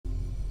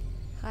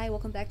Hi,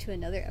 welcome back to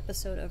another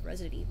episode of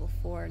Resident Evil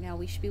 4. Now,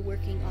 we should be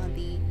working on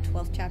the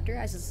 12th chapter,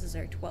 as this is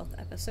our 12th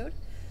episode.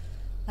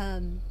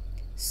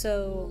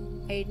 So,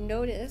 I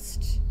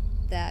noticed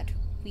that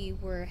we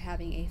were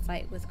having a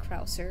fight with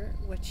Krauser,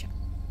 which,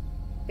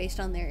 based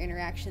on their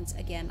interactions,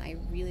 again, I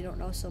really don't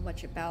know so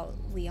much about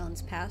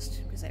Leon's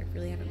past, because I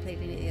really haven't played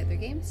any of the other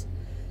games.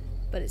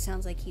 But it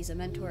sounds like he's a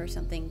mentor or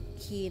something.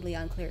 He and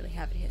Leon clearly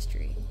have a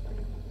history.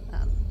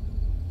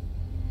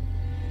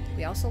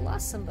 We also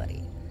lost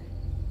somebody.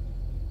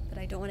 But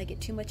I don't want to get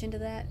too much into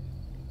that,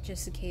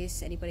 just in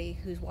case anybody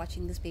who's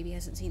watching this maybe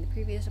hasn't seen the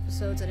previous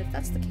episodes, and if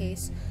that's the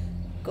case,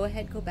 go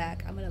ahead, go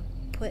back. I'm going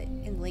to put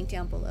in the link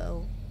down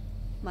below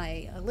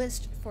my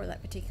list for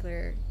that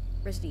particular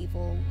Resident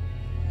Evil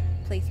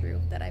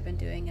playthrough that I've been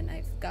doing, and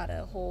I've got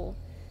a whole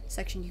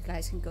section you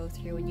guys can go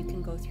through, and you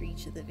can go through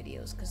each of the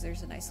videos, because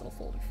there's a nice little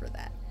folder for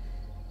that.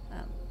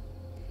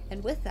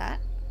 And with that,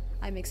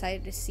 I'm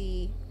excited to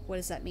see what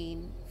does that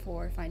mean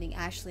for finding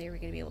Ashley. Are we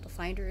going to be able to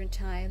find her in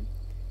time?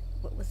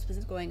 What was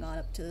going on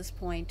up to this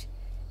point,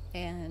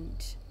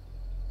 and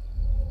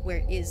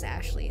where is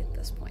Ashley at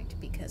this point,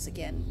 because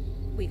again,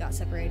 we got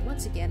separated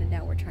once again, and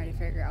now we're trying to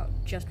figure out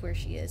just where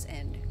she is,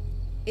 and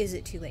is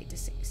it too late to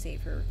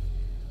save her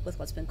with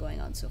what's been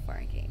going on so far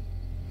in game.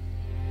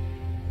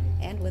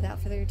 And without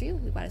further ado,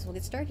 we might as well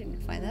get started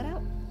and find that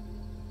out.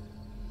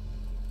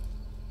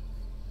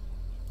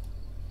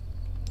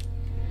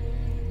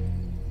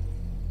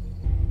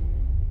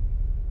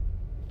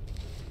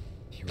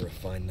 You were a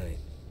fine night,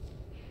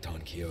 Don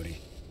Quixote.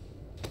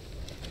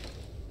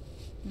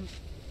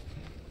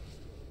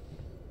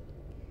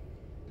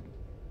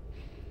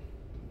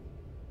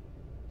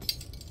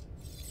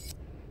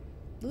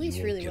 Luis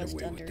really was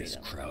done with dirty this,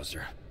 though.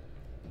 Krauser.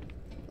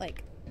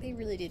 Like, they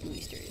really did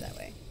Luis dirty that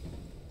way.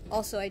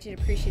 Also, I did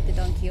appreciate the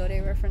Don Quixote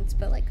reference,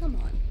 but like, come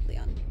on,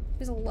 Leon.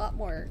 He's a lot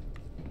more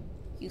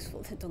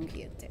useful than Don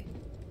Quixote.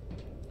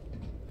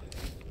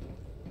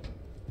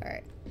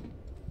 Alright.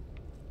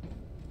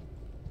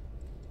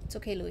 It's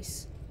okay,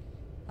 Luis.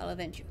 I'll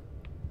avenge you.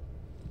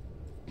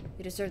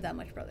 You deserve that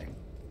much, brother.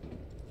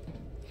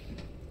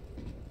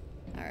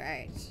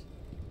 Alright.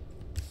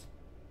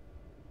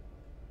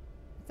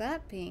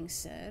 That being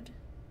said,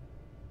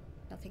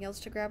 nothing else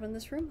to grab in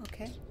this room?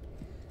 Okay.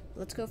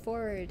 Let's go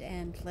forward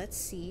and let's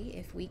see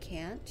if we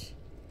can't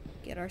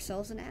get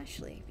ourselves an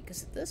Ashley.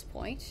 Because at this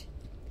point,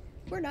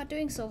 we're not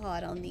doing so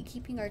hot on the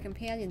keeping our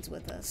companions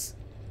with us.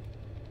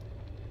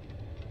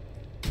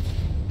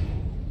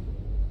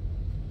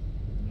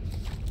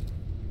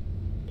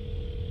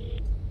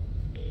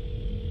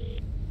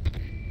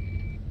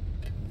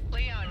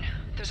 Leon,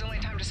 there's only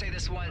time to say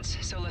this once,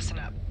 so listen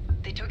up.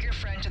 They took your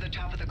friend to the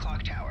top of the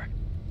clock tower.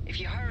 If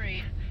you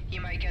hurry, you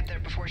might get there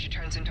before she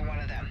turns into one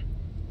of them.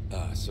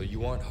 So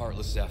you aren't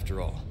heartless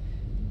after all.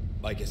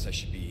 I guess I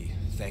should be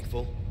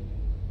thankful.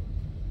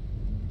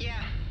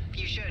 Yeah,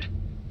 you should.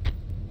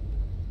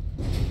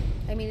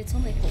 I mean, it's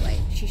only polite.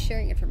 She's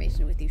sharing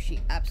information with you. She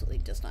absolutely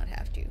does not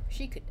have to.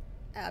 She could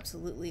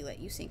absolutely let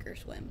you sink or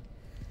swim.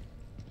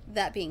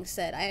 That being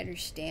said, I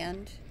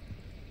understand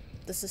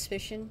the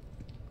suspicion.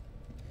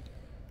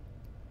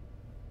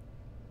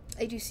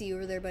 I do see you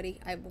over there, buddy.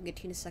 I will get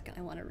to you in a second.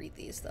 I want to read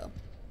these, though.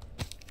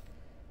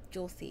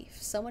 Jewel thief.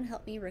 Someone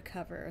help me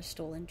recover a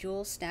stolen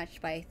jewel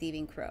snatched by a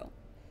thieving crow.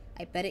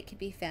 I bet it can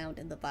be found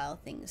in the vile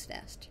thing's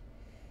nest.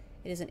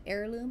 It is an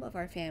heirloom of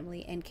our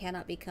family and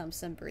cannot become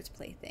some bird's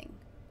plaything.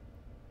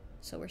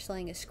 So we're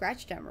selling a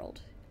scratched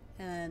emerald,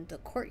 and the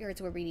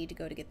courtyard's where we need to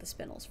go to get the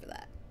spindles for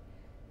that.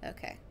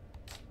 Okay.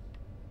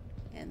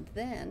 And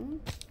then,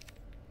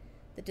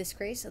 the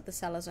disgrace of the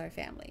Salazar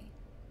family.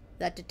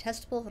 That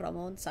detestable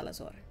Ramon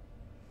Salazar.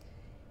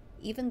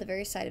 Even the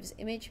very sight of his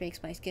image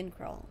makes my skin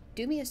crawl.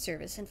 Do me a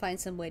service and find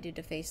some way to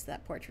deface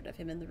that portrait of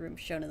him in the room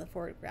shown in the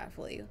photograph,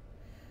 will you?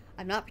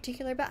 I'm not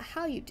particular about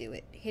how you do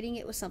it. Hitting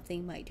it with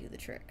something might do the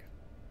trick.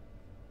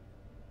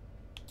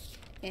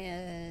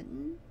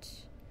 And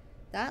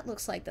that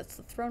looks like that's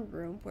the throne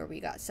room where we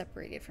got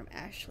separated from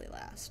Ashley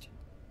last.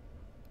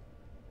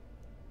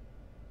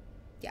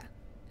 Yeah,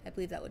 I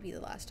believe that would be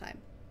the last time.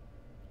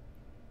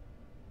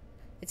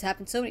 It's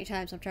happened so many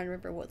times, I'm trying to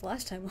remember what the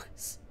last time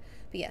was.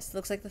 But yes, it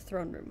looks like the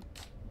throne room.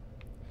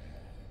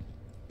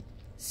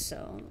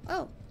 So,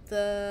 oh,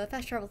 the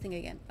fast travel thing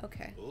again.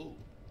 Okay. Oh,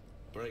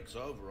 break's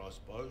over, I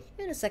suppose.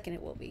 In a second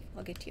it will be.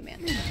 I'll get to you,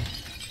 man.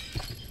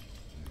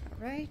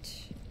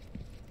 Alright.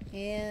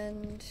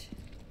 And...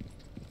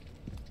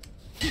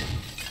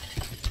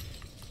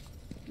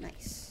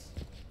 nice.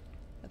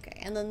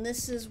 Okay, and then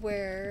this is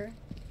where...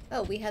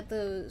 oh, we had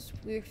those...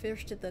 we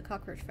first did the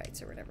cockroach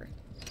fights or whatever.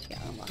 Yeah,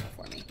 unlock it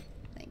for me.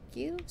 Thank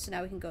you. So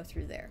now we can go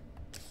through there.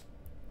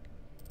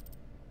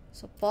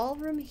 So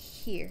ballroom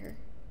here.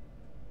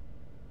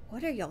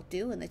 What are y'all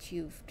doing that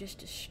you've just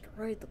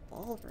destroyed the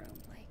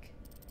ballroom? Like,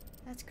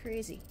 that's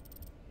crazy.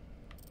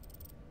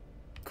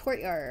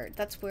 Courtyard.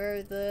 That's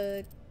where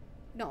the,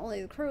 not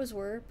only the crows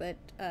were, but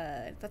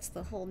that's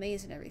the whole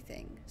maze and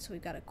everything. So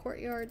we've got a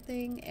courtyard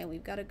thing, and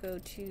we've got to go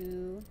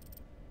to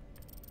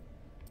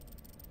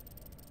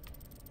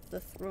the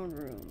throne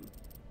room.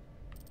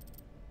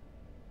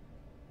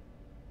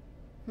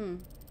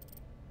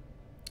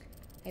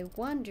 I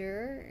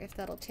wonder if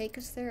that'll take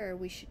us there or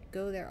we should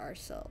go there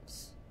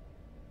ourselves.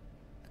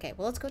 Okay,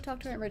 well, let's go talk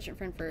to our merchant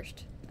friend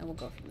first, and we'll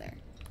go from there.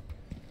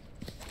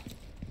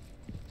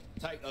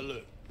 Take a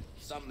look.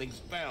 Something's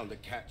bound to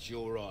catch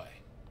your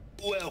eye.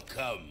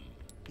 Welcome.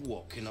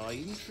 What can I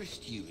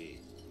interest you in?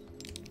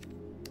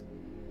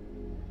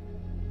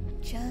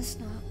 Just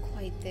not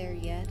quite there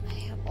yet. I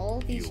have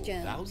all these Your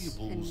gems.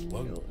 valuables and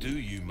won't do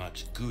you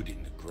much good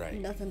in the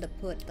grave. nothing to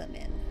put them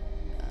in.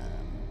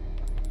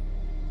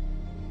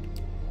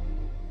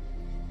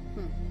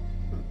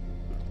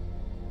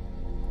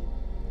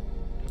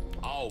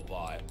 I'll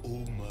buy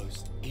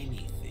almost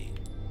anything.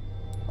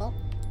 Well,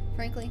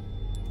 frankly,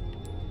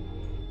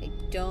 I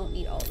don't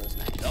need all those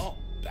knives. Not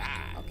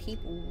bad. I'll keep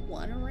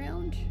one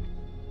around.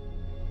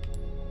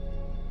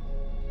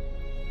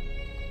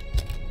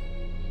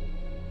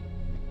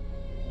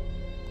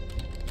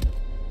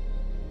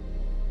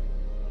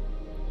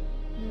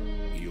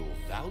 Your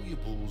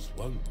valuables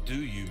won't do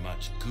you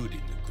much good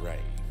in the grave.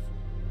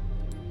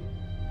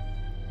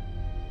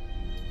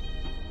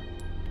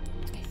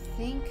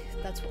 I think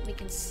that's what we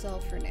can sell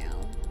for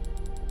now.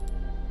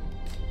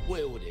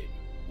 Well then,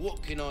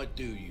 what can I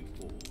do you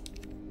for?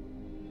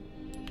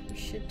 We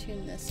should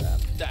tune this up.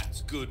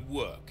 That's good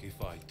work,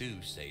 if I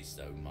do say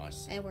so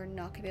myself. And we're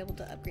not going to be able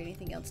to upgrade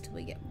anything else till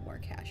we get more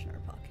cash in our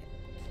pocket.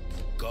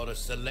 Got a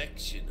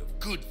selection of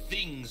good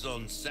things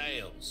on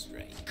sale,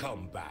 Stray.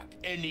 Come back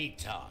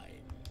anytime.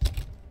 I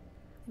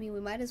mean,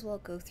 we might as well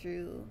go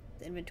through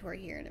the inventory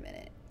here in a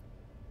minute.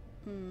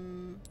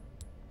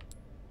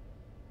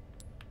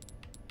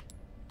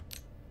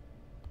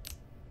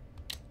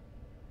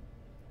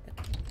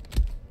 Okay.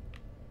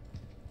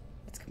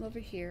 Let's come over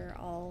here.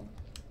 I'll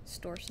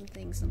store some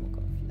things and we'll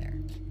go from there.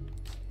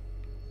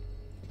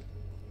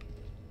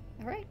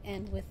 Alright,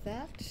 and with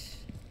that,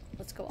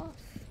 let's go off.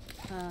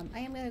 I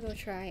am going to go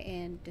try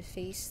and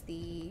deface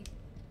the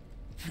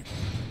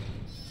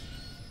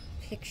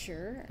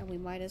picture, and we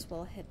might as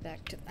well head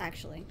back to...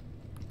 Actually,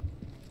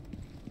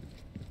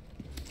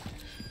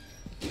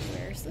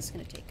 where is this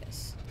going to take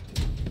us?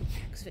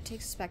 Because if it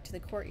takes us back to the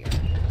courtyard,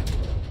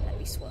 that'd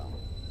be swell.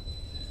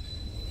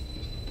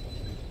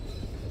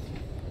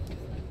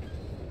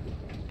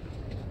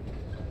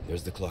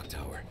 There's the clock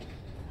tower.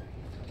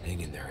 Hang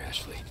in there,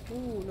 Ashley.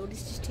 Ooh, no,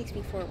 this just takes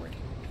me forward.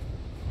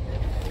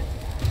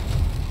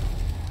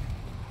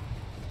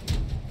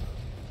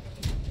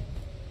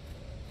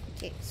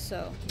 Okay,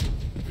 so,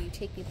 will you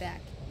take me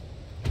back?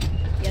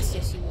 Yes,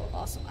 yes, you will.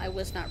 Awesome. I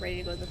was not ready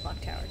to go to the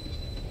clock tower.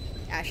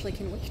 Ashley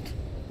can wait.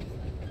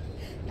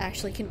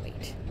 Ashley can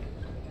wait.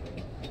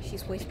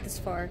 She's waited this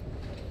far.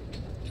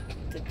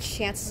 The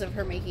chances of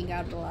her making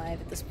out alive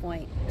at this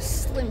point,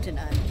 slim to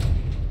none.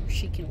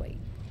 She can wait.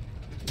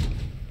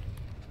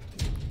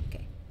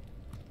 Okay.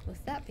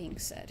 With that being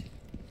said,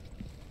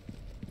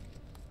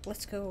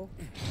 let's go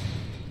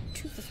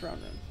to the throne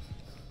room.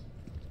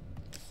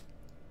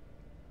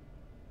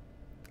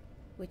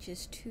 Which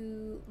is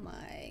to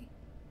my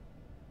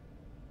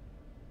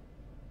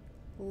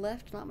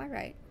left, not my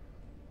right.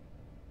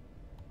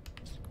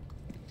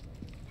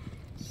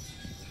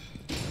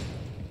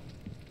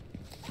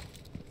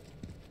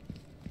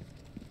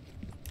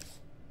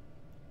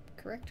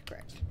 Correct,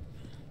 correct.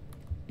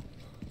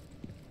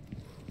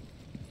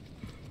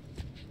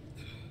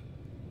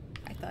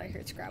 I thought I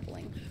heard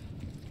scrabbling.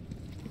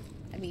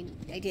 I mean,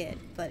 I did,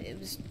 but it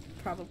was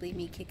probably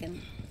me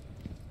kicking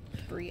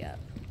Bree up.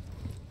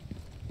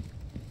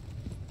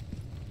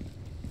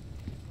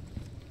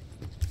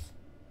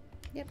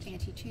 Yep,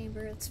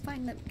 antechamber. It's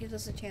fine. That gives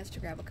us a chance to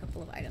grab a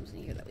couple of items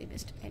in here that we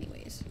missed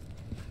anyways.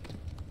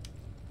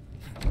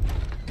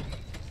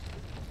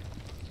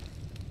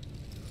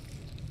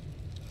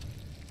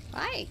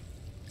 Hi!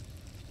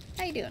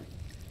 How you doing?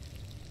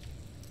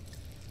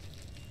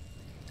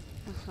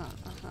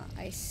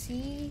 I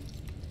see...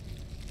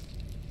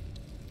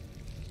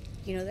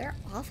 You know, they're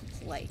awful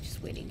polite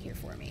just waiting here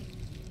for me.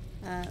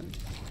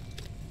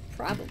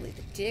 Probably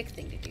the dick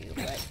thing to do,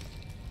 but...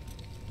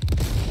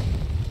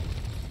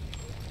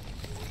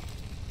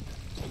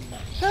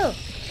 Oh!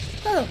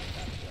 Oh!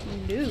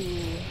 No!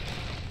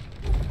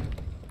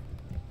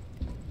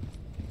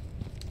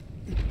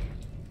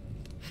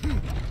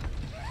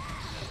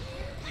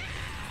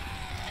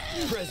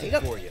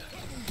 Present for you.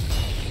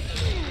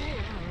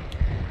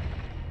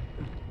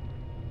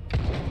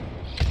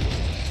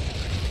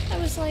 I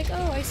was like,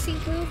 oh, I see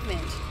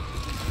movement.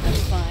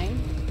 That's fine.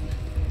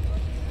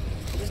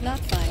 It was not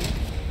fine.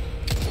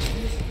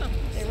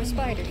 There were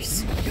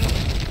spiders.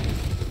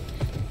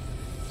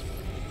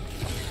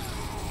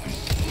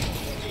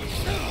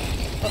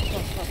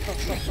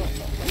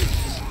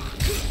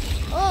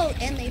 Oh,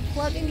 and they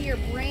plug into your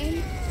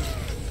brain?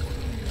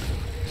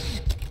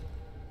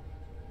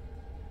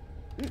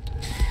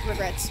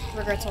 Regrets.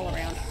 Regrets all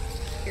around.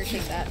 Here,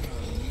 take that.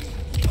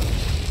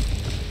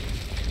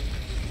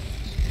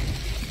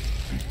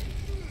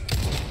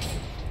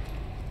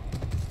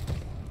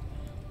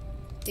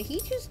 Did he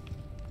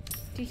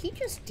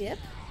just dip?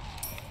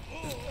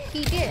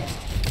 He did.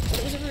 But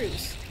it was a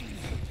ruse.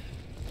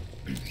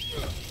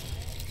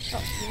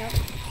 Oh, you know.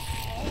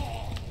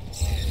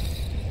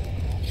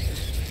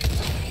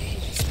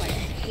 I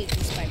hate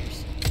these spiders.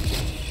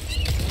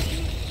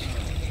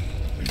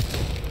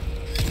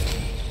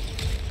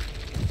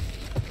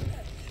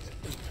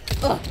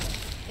 Oh,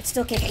 it's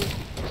still kicking.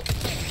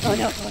 Oh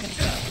no, oh no.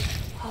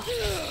 Oh.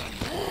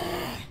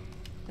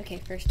 Okay,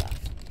 first off.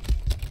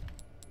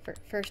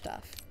 First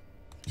off.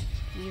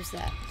 Use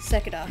that.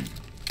 Second off.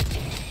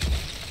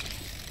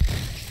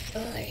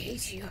 Oh, I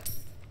hate you.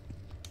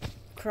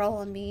 Crawl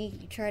on me.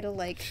 You try to,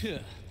 like,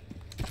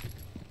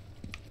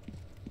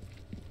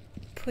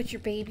 put your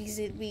babies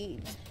in me.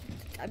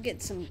 I'm getting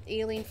some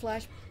alien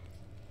flash.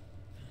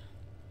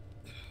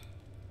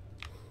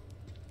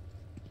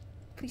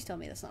 Please tell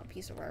me that's not a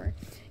piece of armor.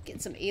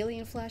 Getting some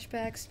alien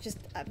flashbacks. Just,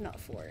 I'm not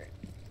for it.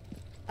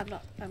 I'm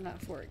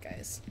not for it,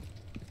 guys.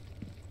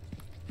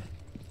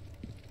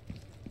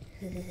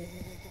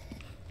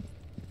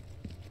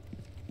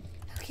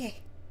 Okay.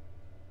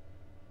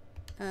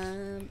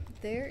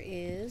 There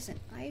is an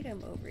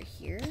item over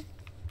here.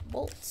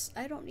 Bolts.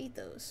 I don't need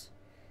those.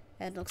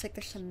 And it looks like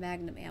there's some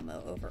magnum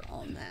ammo over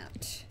on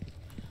that.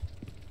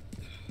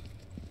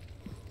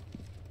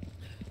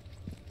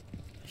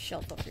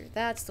 Shelf over here.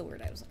 That's the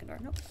word I was looking for.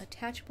 Nope.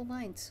 Attachable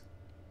mines.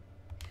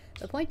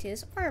 The point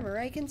is, armor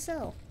I can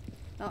sell.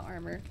 Not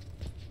armor.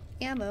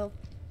 Ammo.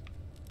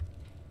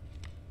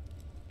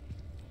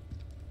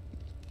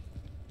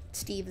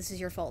 Steve, this is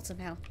your fault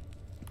somehow.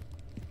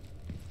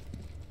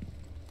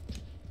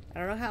 I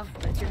don't know how,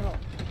 but it's your fault.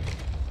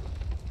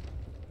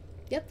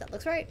 Yep, that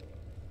looks right.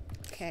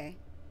 Okay.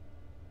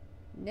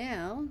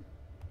 Now,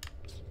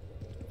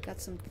 got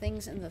some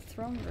things in the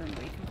throne room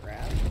we can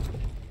grab.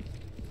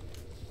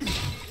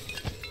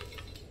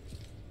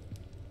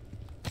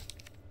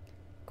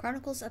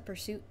 Chronicles of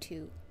Pursuit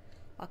 2.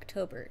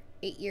 October.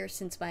 8 years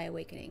since my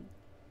awakening.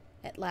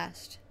 At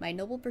last, my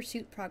noble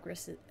pursuit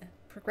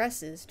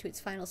progresses to its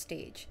final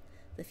stage,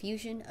 the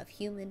fusion of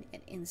human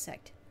and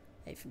insect,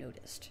 I've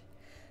noticed.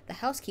 The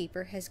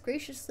housekeeper has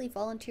graciously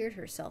volunteered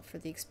herself for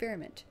the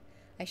experiment.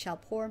 I shall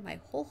pour my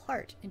whole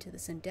heart into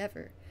this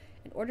endeavor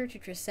in order to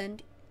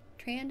transcend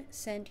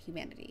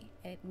humanity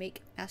and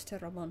make Master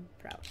Ramon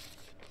proud.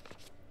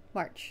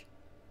 March.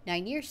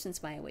 9 years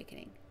since my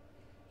awakening.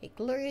 A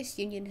glorious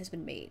union has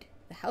been made.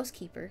 The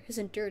housekeeper has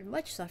endured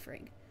much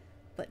suffering,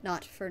 but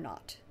not for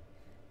naught.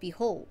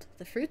 Behold,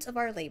 the fruits of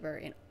our labor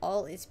in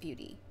all its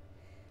beauty.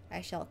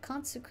 I shall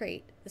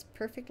consecrate this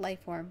perfect life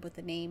form with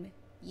the name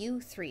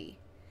U3,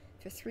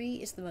 for 3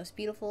 is the most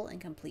beautiful and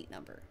complete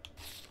number.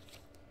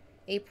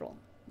 April,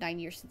 9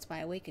 years since my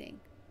awakening.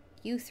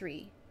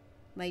 U3,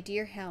 my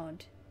dear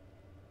hound,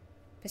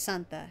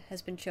 Pesanta,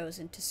 has been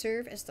chosen to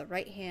serve as the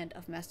right hand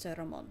of Master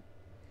Ramon.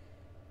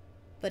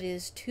 But it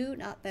is 2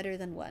 not better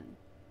than 1.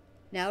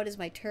 Now it is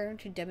my turn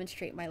to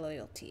demonstrate my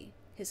loyalty.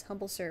 His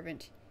humble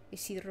servant,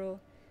 Isidro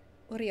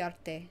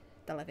Uriarte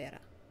Talavera.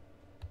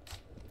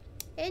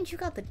 And you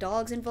got the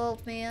dogs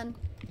involved, man.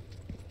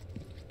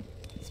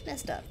 It's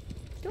messed up.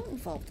 Don't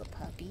involve the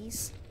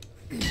puppies.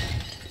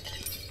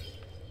 It's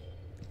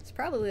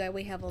probably why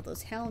we have all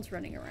those hounds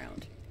running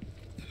around.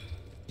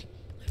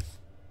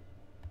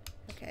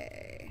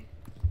 Okay.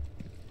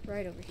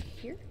 Right over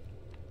here.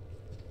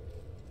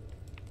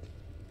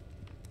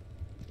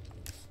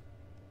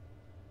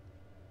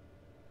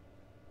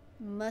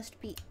 Must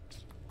be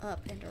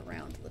up and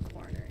around the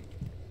corner.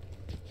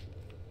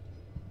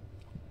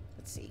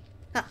 Let's see.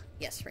 Ah,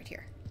 yes, right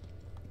here.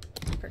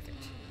 Perfect.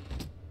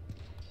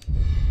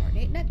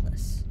 Ornate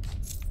necklace.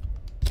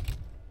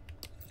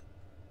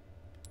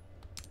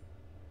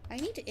 I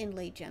need to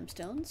inlay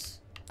gemstones.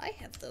 I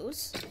have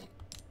those.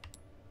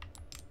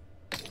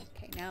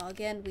 Okay, now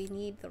again, we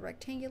need the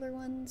rectangular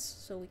ones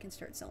so we can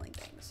start selling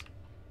things.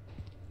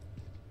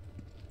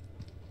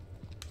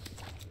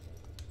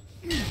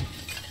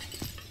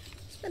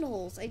 Spin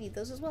holes, I need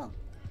those as well.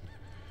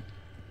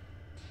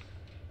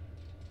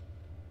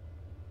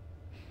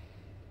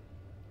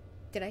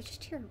 Did I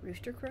just hear a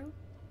rooster crow?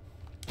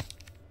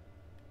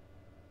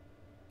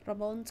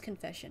 Ramon's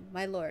confession.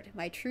 My lord,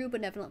 my true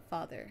benevolent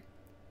father,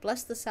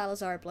 blessed the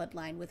Salazar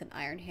bloodline with an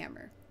iron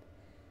hammer.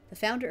 The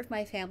founder of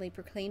my family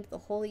proclaimed the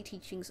holy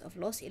teachings of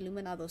Los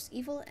Iluminados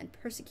evil and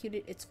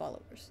persecuted its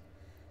followers.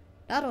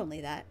 Not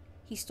only that,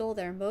 he stole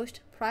their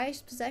most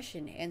prized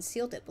possession and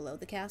sealed it below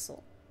the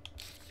castle.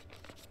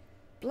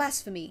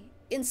 Blasphemy!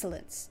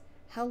 Insolence!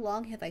 How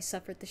long have I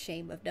suffered the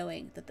shame of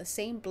knowing that the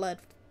same blood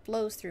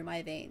flows through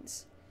my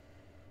veins?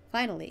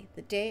 Finally,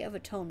 the day of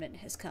atonement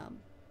has come.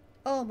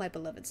 Oh, my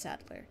beloved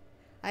Saddler,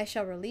 I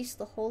shall release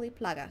the holy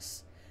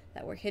plagas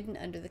that were hidden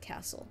under the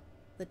castle.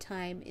 The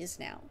time is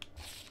now.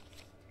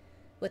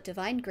 With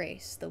divine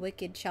grace, the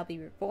wicked shall be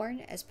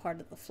reborn as part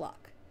of the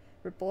flock,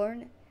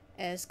 reborn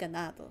as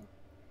ganado.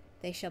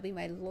 They shall be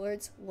my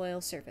lord's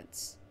loyal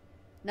servants.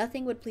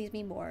 Nothing would please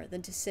me more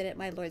than to sit at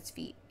my lord's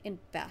feet and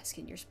bask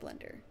in your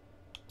splendor.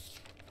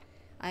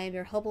 I am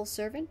your humble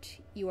servant.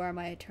 You are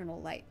my eternal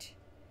light.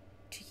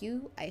 To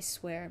you I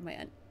swear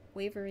my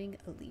unwavering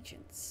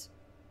allegiance.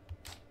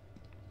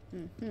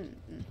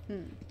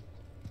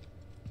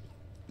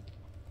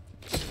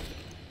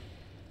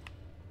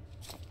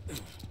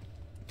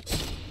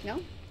 No?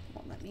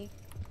 Won't let me.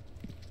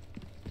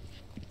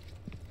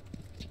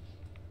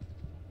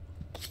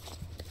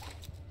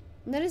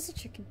 And that is a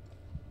chicken.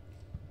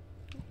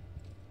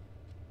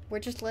 We're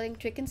just letting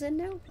chickens in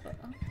now?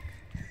 Uh-oh.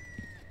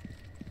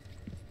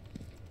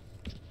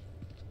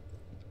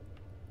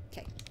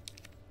 Okay.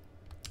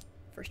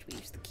 First we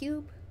use the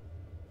cube.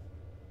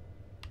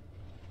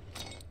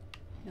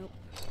 Nope.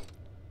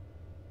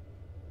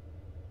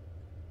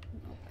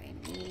 Nope, I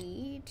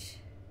need...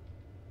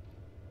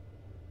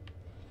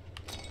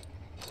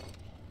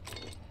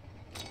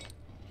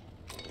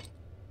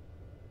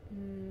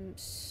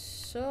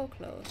 so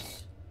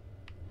close.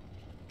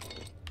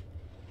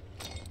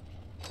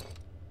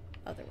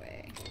 Other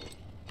way.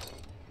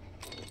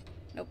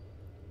 Nope.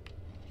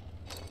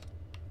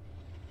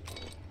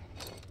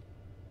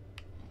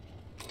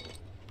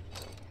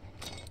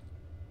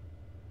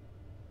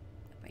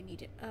 I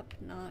need it up,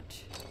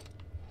 not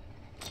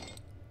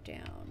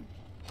down.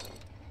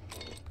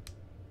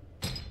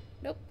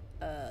 Nope.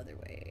 Other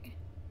way.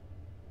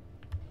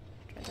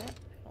 Try that.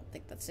 I don't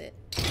think that's it.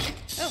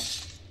 Oh,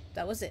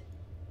 that was it.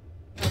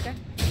 Okay.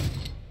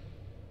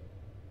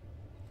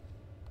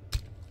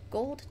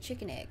 Gold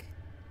chicken egg.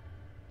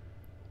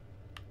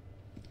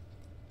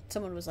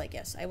 Someone was like,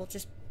 yes, I will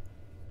just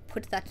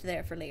put that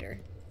there for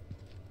later.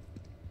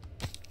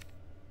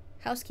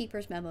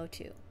 Housekeeper's memo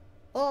 2.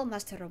 Oh,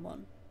 Master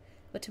Ramon.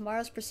 With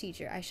tomorrow's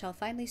procedure, I shall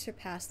finally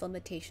surpass the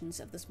limitations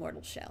of this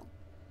mortal shell.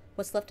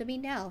 What's left of me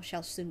now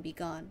shall soon be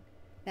gone.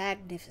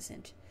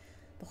 Magnificent.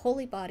 The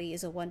holy body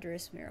is a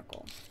wondrous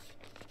miracle.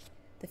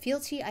 The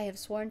fealty I have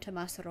sworn to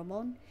Master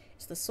Ramon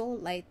is the sole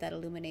light that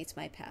illuminates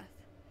my path.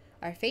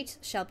 Our fates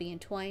shall be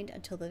entwined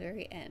until the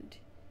very end.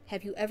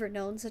 Have you ever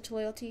known such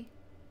loyalty?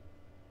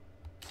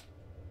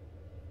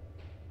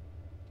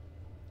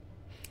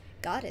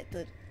 Got it.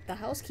 The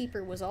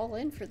housekeeper was all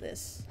in for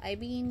this. I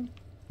mean,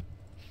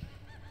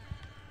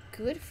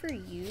 good for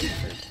you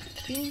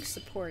for being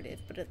supportive,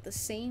 but at the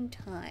same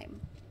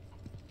time...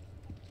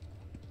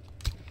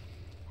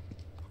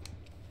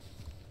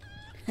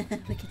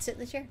 we can sit in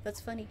the chair.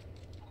 That's funny.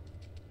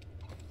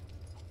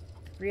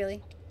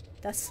 Really?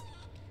 That's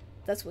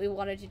what we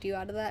wanted to do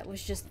out of that?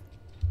 Was just...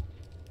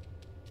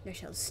 I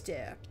shall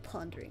stare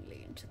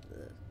ponderingly into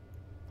the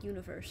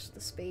universe,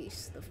 the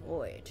space, the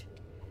void.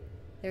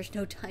 There's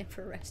no time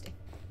for resting.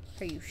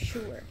 Are you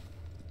sure?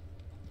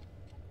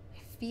 I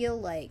feel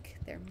like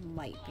there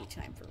might be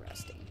time for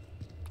resting.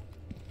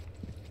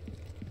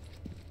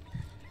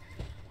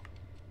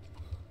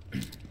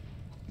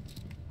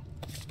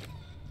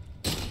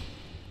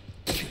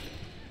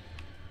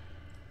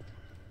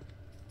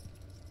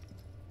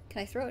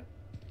 Can I throw it?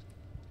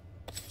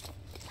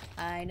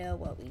 I know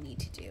what we need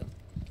to do.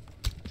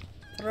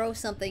 Throw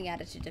something at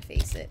it to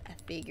deface it. I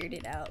figured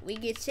it out. We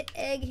get to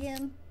egg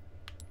him.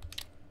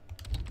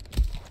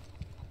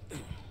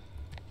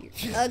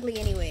 You're ugly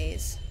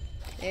anyways.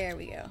 There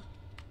we go.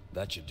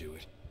 That should do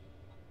it.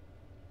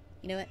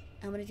 You know what?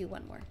 I'm gonna do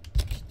one more.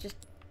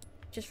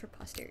 Just for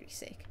posterity's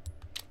sake.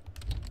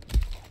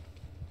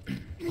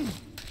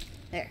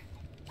 There.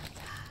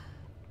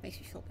 Makes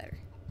me feel better.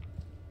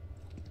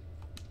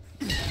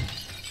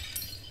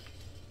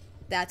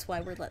 That's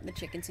why we're letting the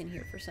chickens in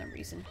here for some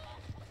reason.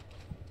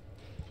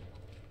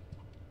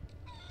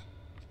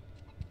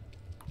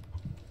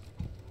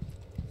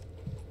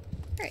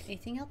 Alright,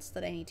 anything else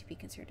that I need to be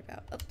concerned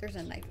about? Oh, there's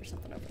a knife or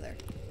something over there.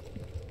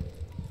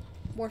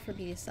 More for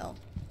me to sell.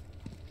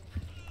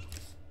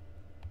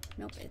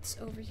 Nope, it's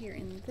over here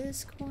in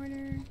this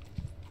corner.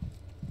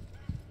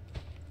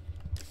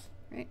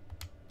 Right?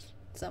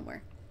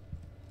 Somewhere.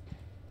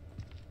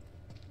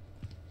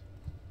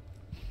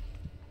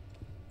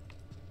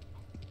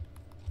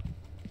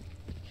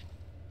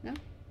 No?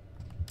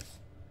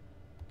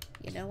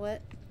 You know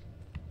what?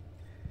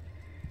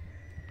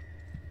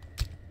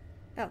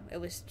 Oh, it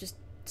was just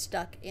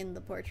stuck in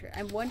the portrait.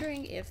 I'm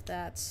wondering if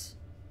that's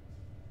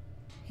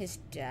his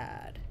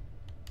dad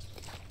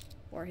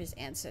or his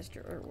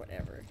ancestor or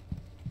whatever.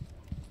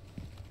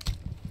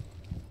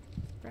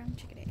 Brown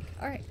chicken egg.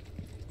 Alright.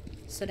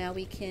 So now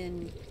we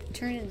can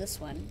turn in this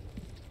one.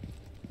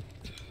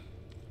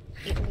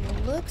 It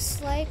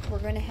looks like we're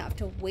going to have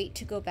to wait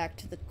to go back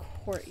to the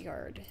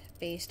courtyard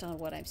based on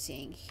what I'm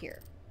seeing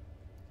here.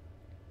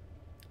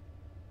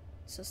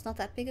 So it's not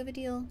that big of a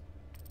deal.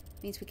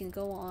 It means we can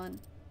go on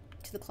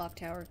to the clock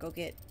tower, go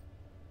get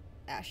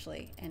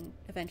Ashley, and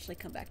eventually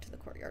come back to the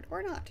courtyard.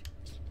 Or not.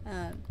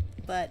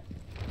 But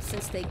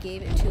since they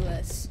gave it to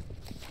us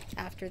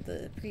after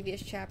the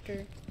previous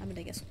chapter, I'm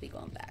gonna guess we'll be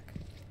going back.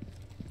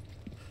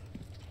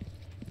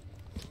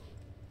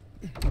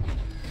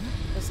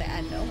 We'll say,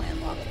 I know I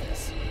unlocked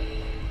this.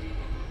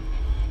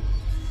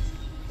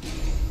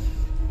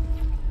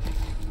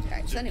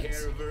 Alright, so anyways.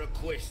 Took care of her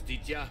request,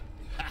 did ya?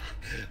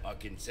 I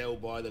can tell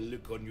by the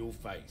look on your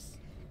face.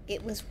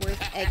 It was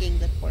worth egging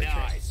the portrait.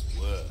 Nice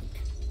work.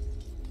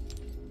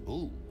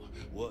 Ooh,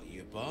 what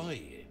you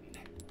buying?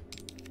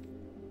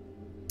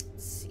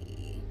 Let's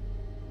see.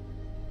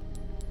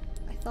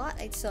 I thought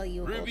I'd sell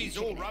you a Ruby's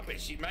all golden chicken egg.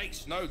 rubbish. It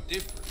makes no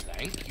difference.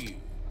 Thank you.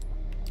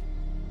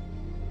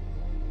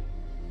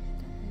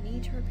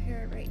 need to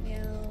repair it right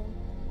now.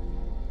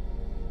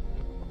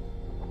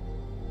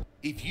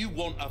 If you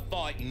want a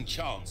fighting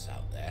chance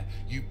out there,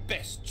 you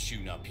best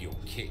tune up your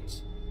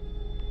kit.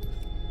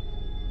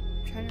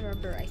 I'm trying to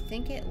remember. I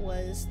think it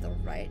was the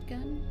riot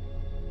gun,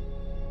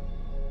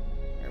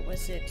 or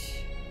was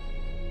it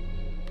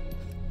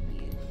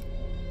you?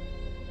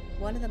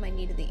 One of them I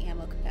needed the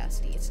ammo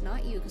capacity. It's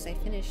not you because I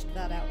finished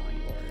that out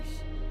on yours.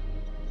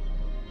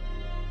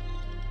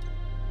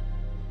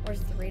 Or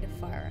is it the rate of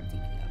fire I'm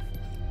thinking of?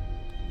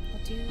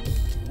 I'll do.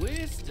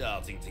 We're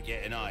starting to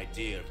get an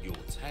idea of your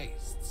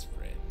tastes,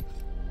 friend.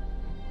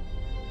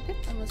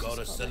 Got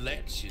a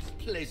selection.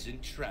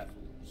 Pleasant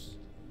travels.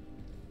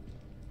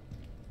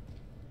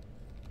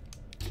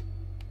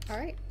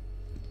 Alright.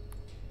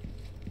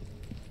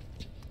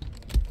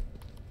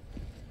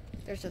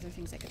 There's other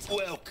things I could sell.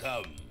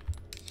 Welcome.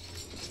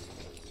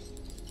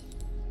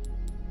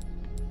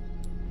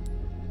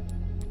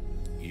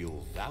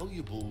 Your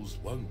valuables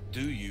won't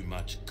do you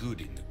much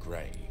good in the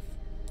grave.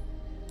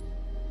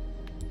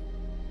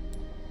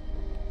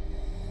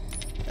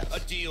 A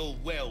deal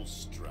well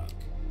struck.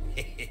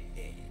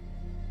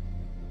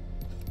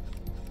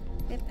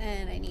 Yep,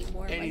 and I need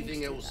more money.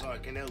 Anything else I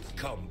can help?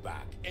 Come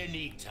back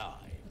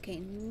anytime. Okay,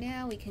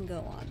 now we can go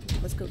on.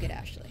 Let's go get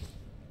Ashley.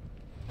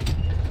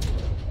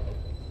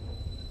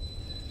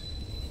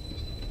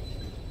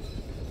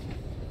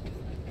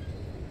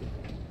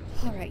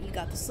 Alright, you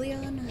got this,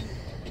 Leon.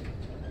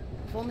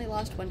 I've only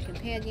lost one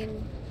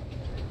companion.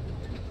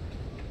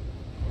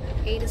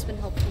 Ada's been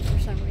helpful for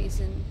some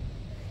reason.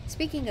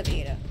 Speaking of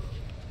Ada,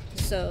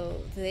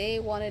 so they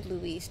wanted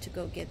Luis to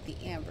go get the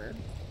amber.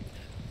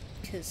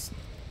 Because...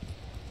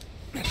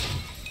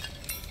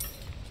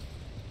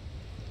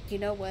 you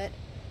know what?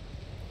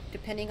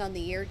 Depending on the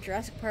year,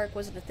 Jurassic Park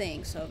wasn't a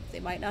thing, so they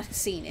might not have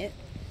seen it.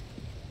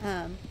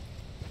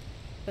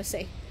 But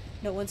say,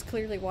 no one's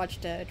clearly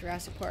watched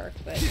Jurassic Park,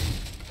 but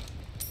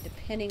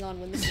depending on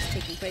when this is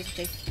taking place,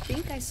 which I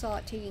think I saw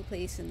it taking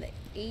place in the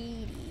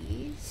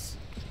 80s,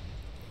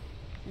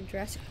 and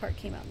Jurassic Park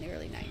came out in the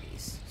early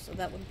 90s, so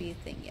that wouldn't be a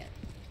thing yet.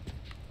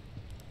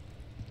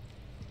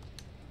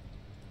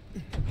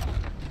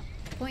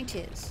 Point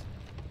is,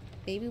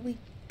 maybe we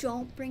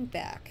don't bring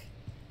back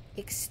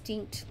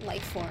extinct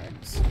life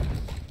forms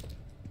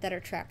that are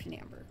trapped in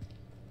amber.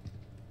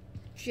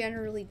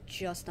 Generally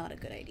just not a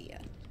good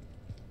idea.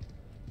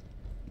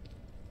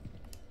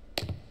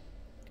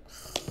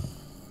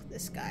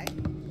 This guy.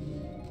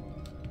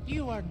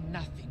 You are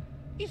nothing,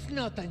 if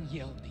not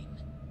unyielding,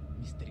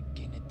 Mr.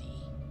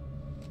 Kennedy.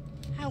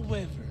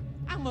 However,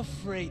 I'm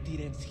afraid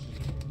it ends here.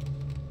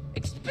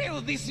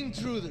 Expel this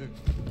intruder!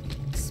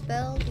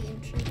 Expel the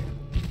intruder.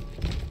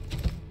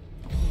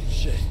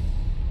 Shit.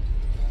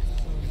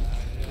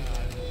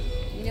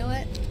 You know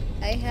what?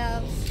 I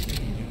have a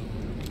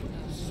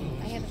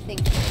thing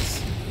for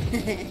this.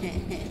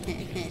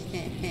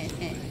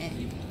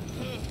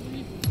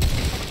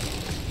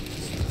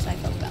 So I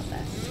felt about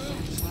that.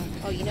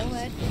 Oh, you know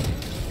what?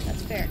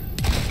 That's fair.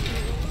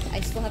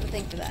 I still have a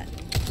thing for that.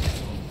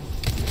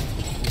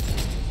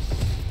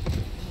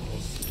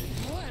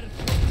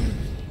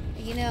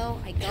 You know,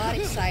 I got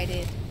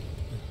excited.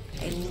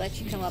 I let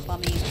you come up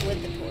on me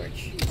with the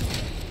torch.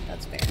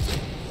 That's fair.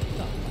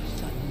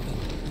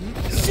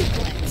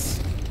 Suplex.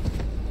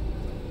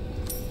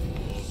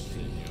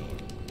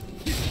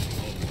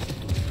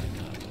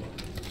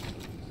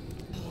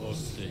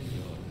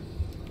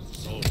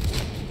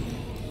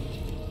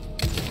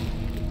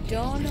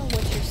 Don't know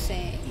what you're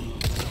saying.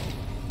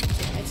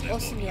 It's oh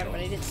senor, but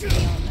I didn't see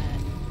you on that.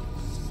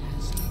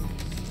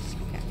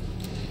 Okay.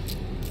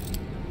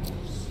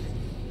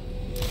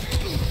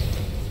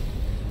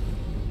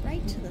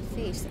 Right to the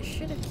face. That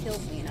should have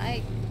killed me, and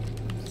I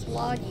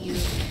applaud you,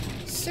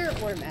 sir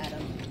or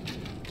madam,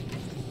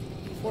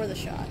 for the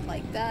shot.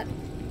 Like that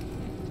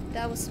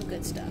was some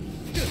good stuff.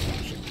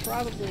 I should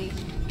probably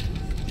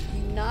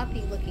not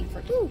be looking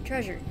for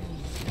treasure,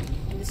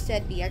 and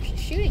instead be actually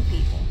shooting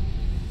people.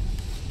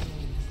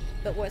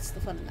 But what's the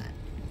fun in that?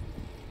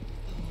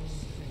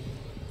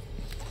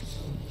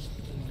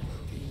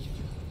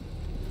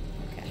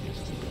 Okay.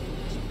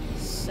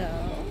 So...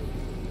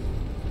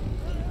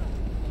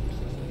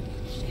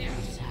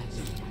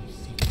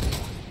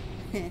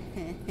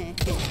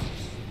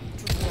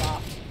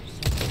 drop.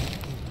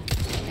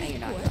 Now you're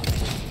not dropping.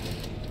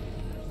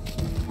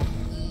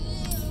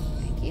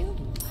 Thank you.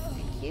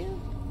 Thank you.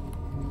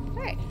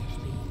 Alright.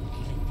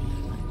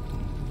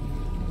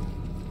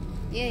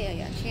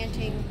 Yeah.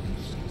 Chanting.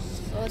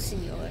 Oh,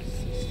 senor.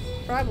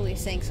 Probably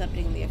saying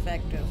something to the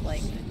effect of,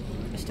 like,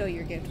 bestow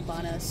your gift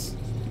upon us.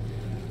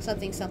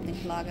 Something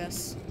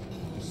plagas.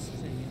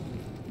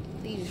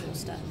 The usual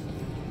stuff.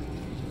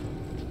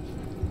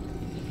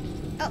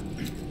 Oh.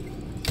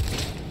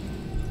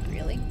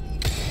 Really?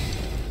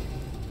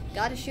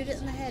 Gotta shoot it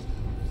in the head.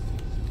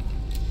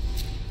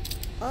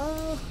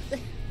 Oh,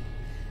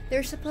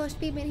 they're supposed to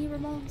be mini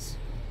Ramones.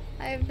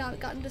 I have not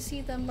gotten to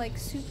see them, like,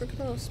 super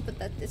close, but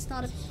that it's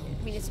not a...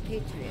 I mean, it's a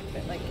Patriot,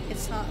 but, like,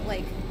 it's not,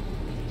 like...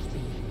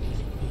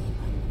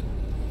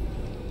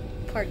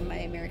 pardon my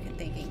American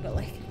thinking, but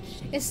like,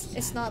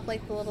 it's not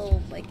like the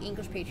little like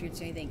English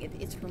Patriots or anything.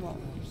 It's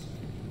Ramon.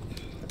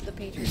 The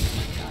Patriots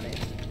got it.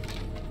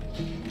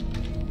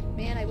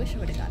 Man, I wish I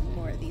would have gotten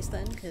more of these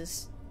then,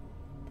 because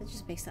that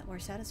just makes that more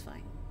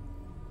satisfying.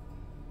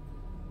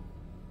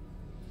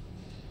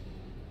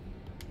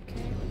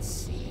 Okay, let's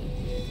see.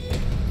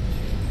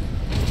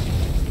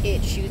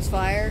 It shoots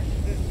fire.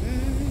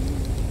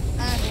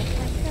 I don't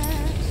like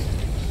that.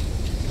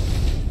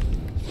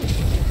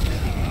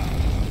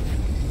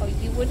 Oh,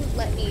 you wouldn't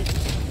let me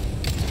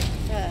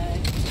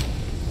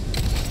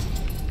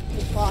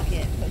block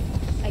it, but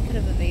I could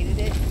have evaded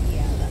it.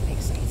 Yeah, that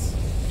makes sense.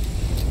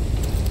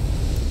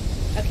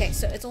 Okay,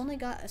 so it's only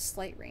got a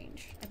slight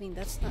range. I mean,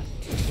 that's not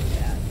too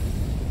bad.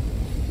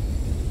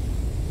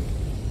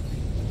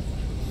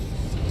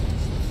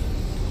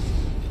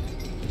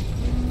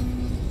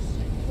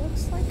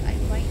 Looks like I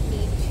might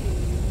need to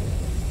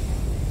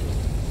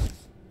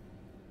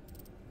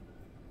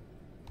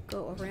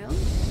go around.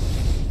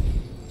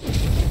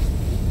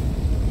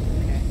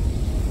 Okay.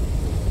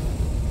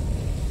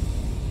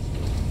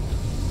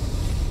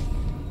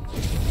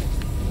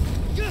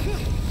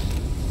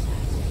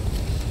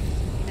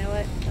 You know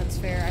what? That's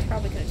fair. I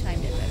probably could have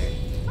timed it better.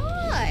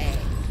 Hi!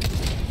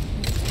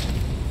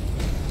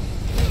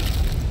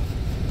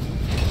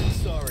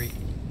 Sorry,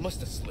 must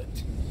have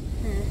slipped.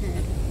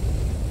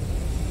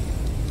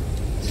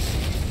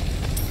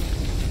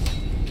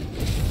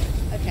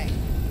 Okay,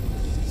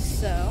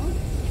 so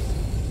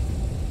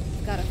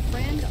I've got a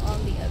friend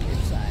on the other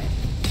side.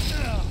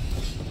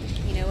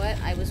 You know what?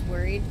 I was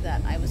worried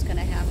that I was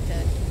gonna have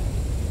to.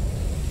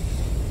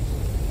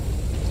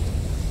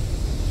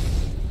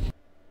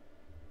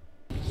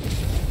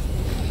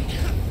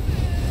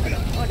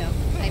 Oh no,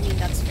 I mean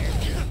that's fair.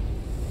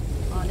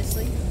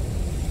 Honestly, at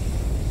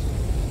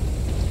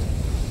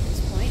this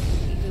point,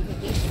 you would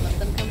need to let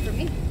them come for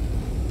me.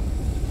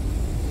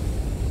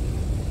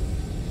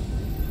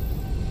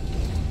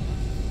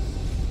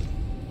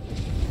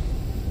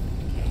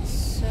 Okay,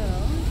 so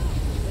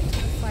wait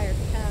till the fire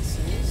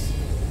passes.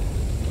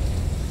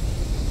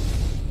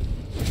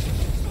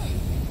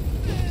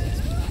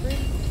 It's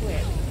pretty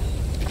quick.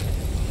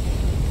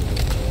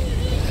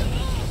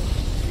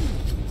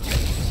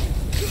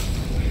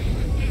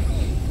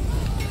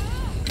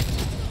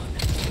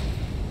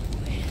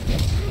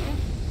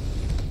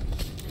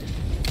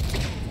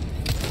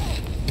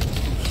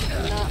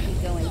 Should not be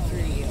going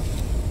through you.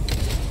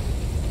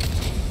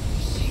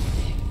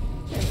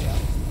 There we go.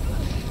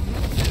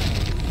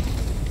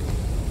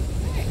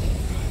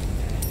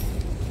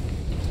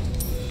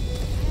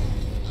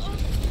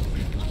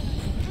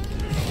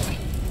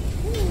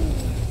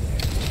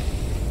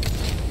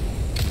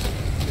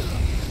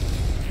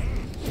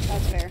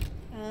 That's fair.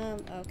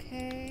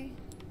 Okay.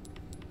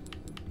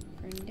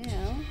 For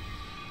now,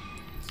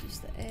 let's use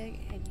the egg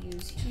and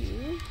use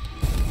you.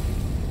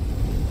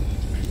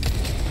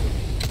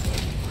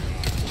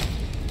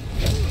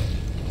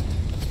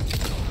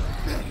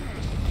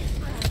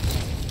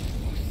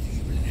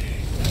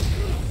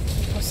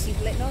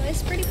 Posible. No,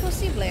 it's pretty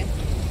posible.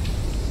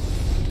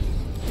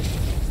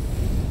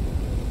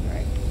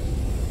 Alright.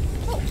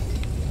 Oh!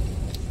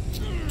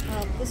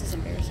 This is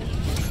embarrassing.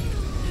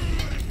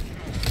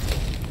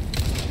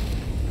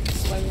 This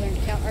is why we learn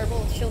to count our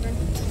bullets, children.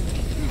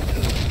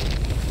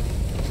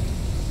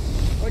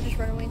 Or just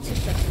run away and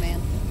suplex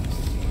man.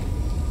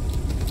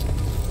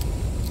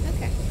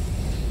 Okay.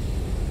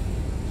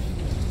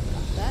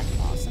 Got that.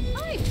 Awesome.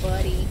 Hi,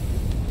 buddy.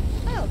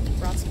 Oh, he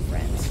brought some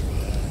friends.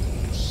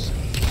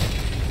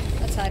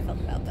 That's how I felt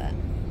about that.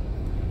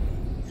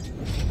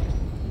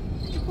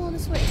 You're pulling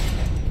this way.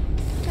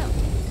 No.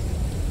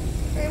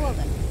 Very well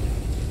then.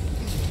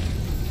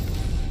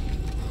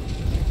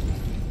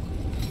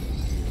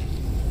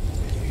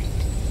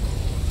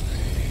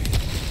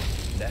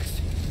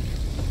 Next.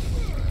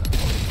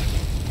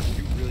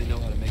 You really know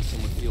how to make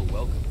someone feel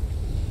welcome.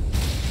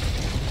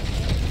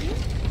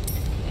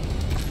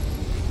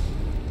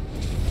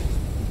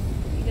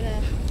 You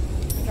gonna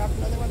drop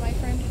another one, my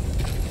friend?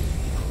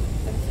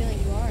 I have a feeling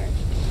you are.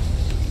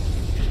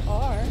 You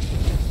are.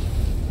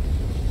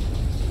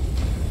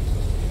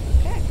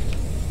 Okay.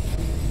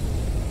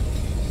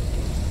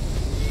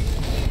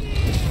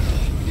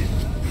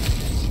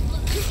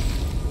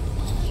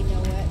 You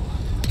know what?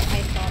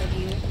 I thought of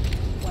you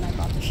when I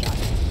bought the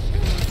shotgun.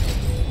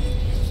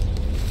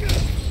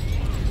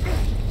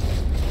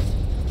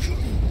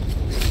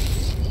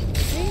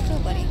 There you go,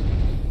 buddy.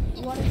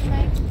 You wanted the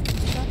knife?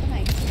 You got the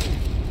knife.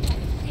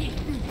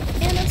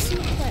 And a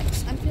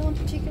suplex. I'm feeling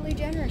particularly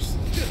generous.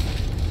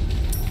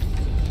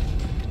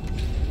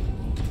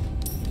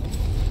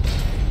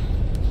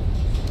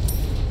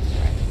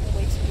 Alright, we'll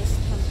wait till this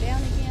comes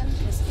down again.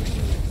 This is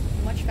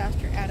coming much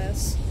faster at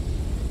us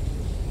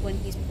when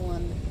he's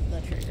pulling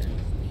the trigger.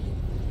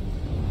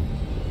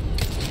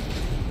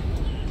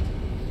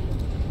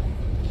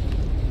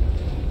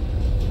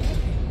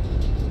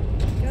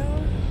 Go.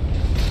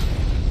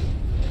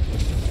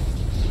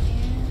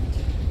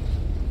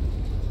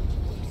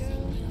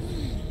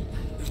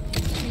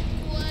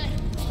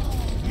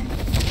 And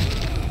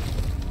go.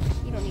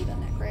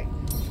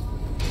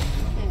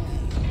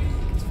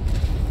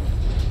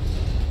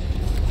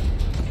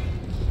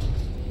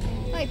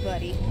 Hi,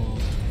 buddy.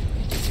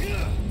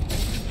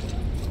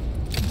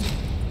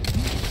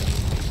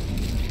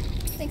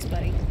 Thanks,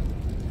 buddy.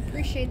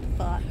 Appreciate the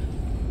thought.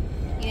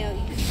 You know,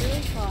 you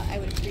really thought I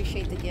would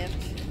appreciate the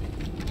gift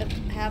of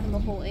having the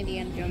whole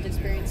Indiana Jones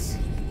experience,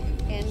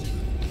 and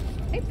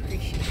I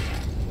appreciate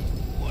that.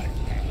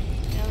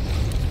 You know,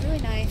 it's really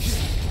nice.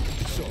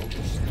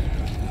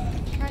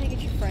 Trying to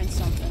get your friend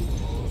something.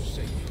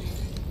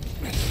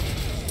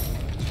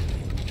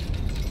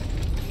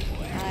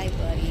 Hi,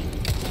 buddy.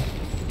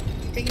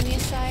 Bringing me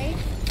aside?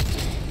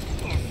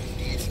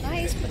 It's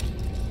nice, but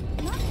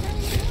not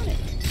really on it.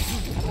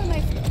 How about a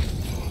knife, though?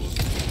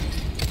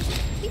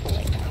 People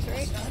like knives,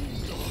 right?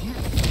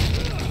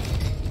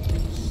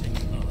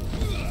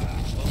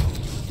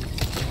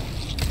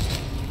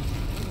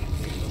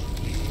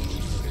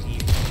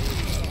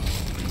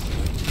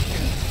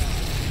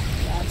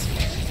 That's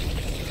fair.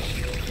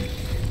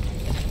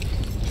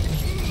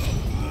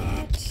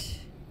 But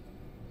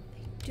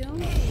I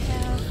don't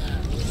have...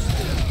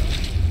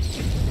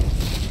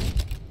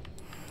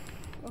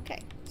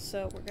 Okay,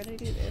 so we're gonna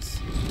do this.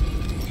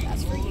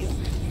 That's for you.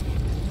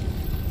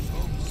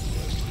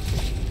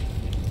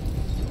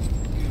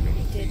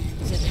 Did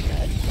zip it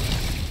good.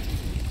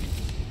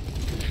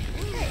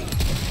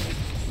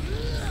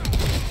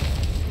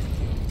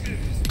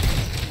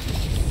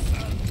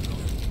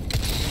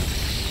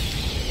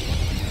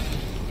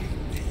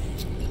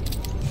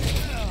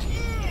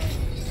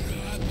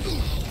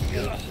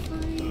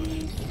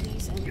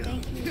 Please and thank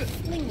you.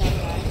 Fling that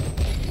guy.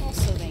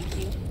 Also thank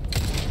you.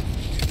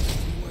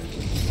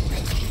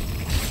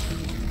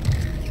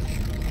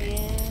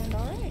 And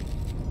alright.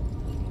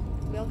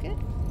 We all good?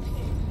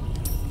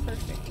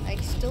 Perfect. I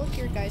still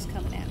hear guys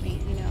coming at me,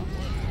 you know.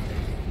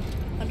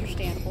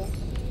 Understandable.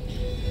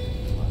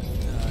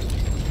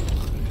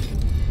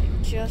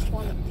 I just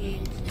want the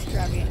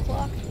extravagant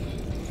clock.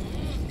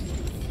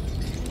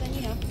 And then,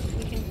 you know,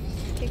 we can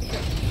take a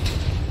trip.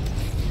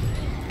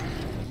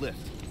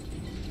 Lift.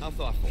 How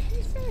thoughtful.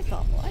 He's very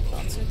thoughtful. I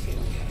thought so too.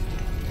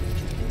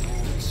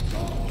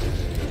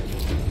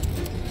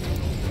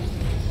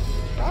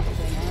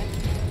 Probably not.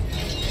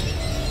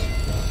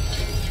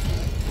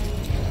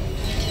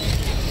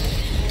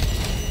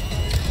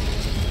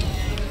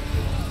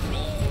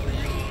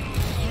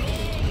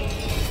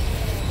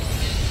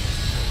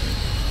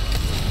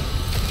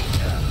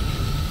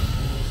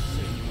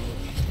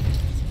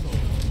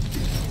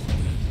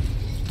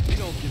 You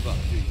don't give up,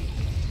 do you?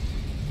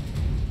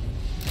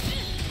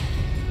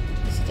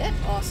 Is that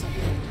awesome?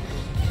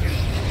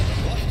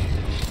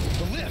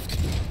 The lift!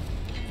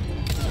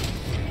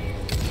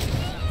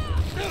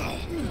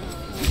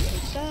 Take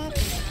that.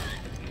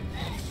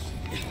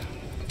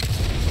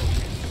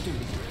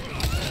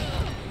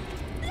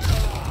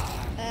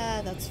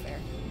 That's fair.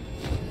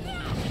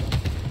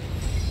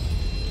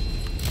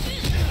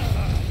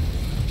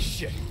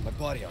 Shit, my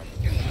body armor.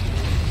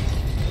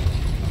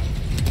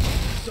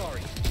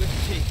 Sorry,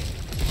 lift taken.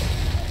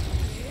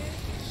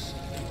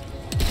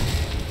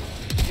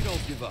 You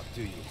don't give up,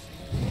 do you?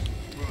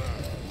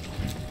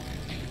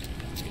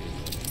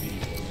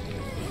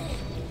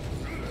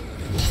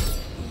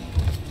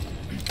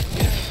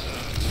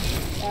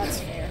 That's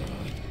fair.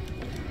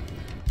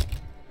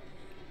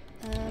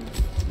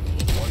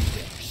 One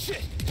day.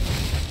 Shit!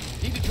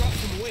 Need to drop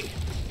some weight.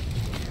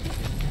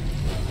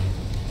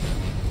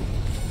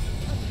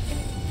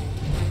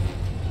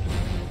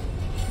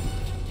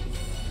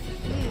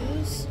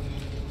 Use.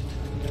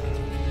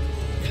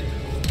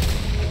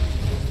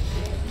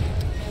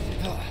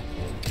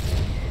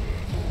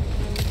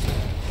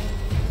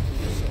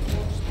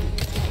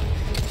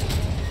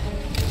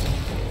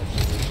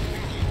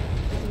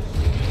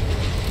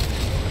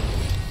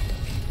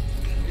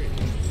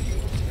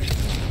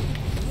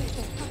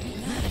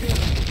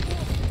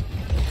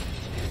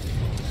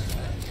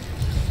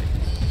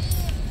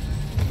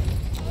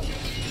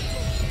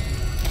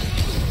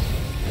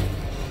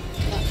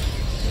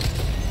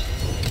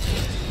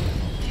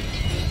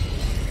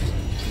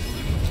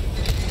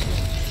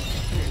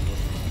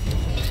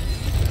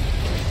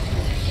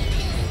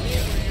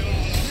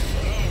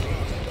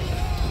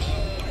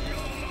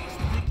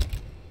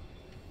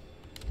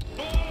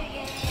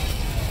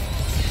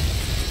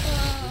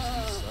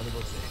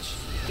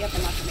 Yep,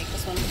 I'm not gonna make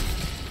this one.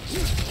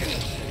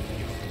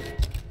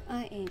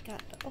 I ain't got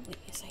the. Oh wait,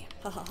 yes I am.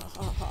 Ha ha ha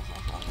ha ha ha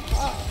ha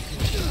ha.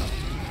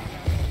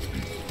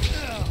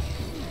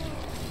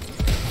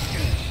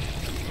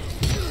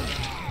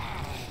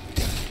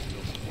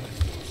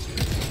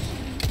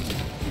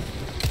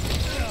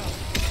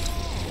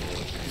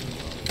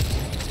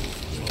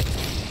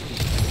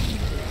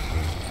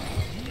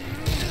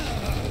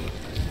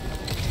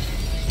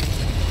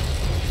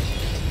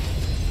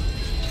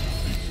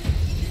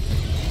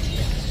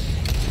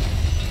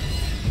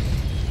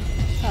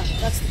 Huh,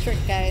 that's the trick,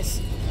 guys.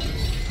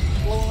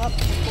 Blow them up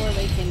before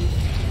they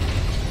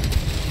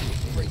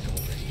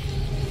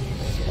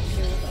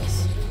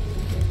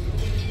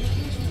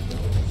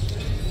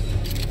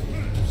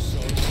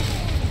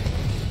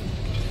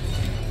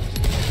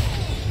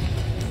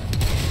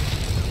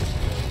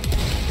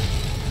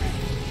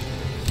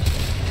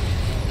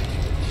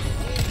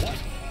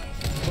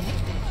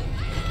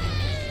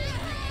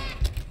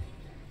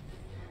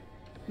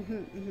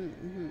I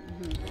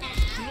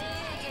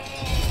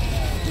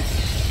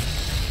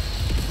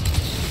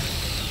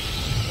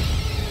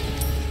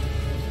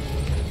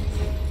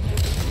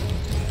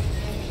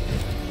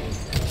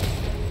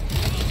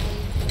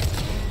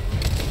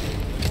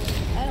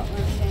don't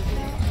understand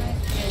how I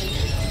can...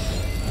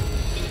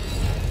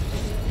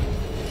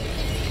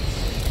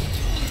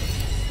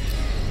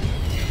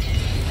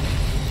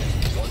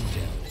 One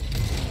down.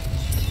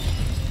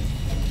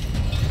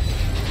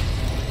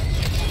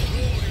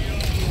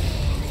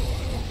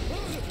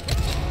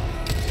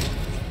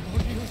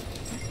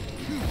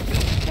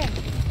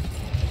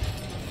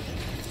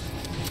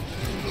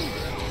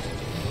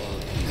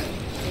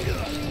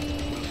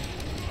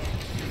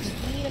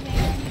 Need a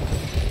man.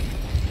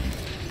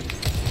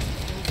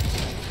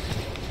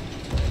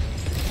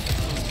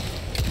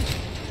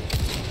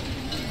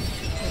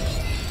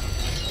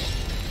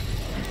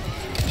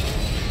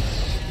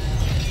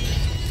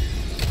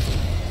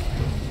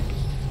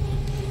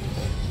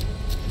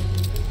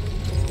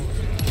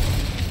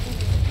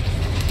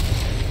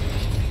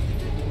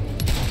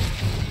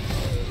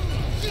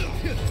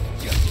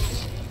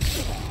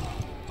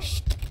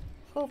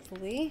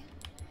 Hopefully,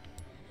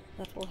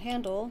 that will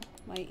handle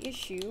my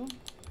issue.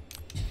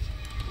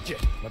 Shit,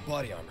 my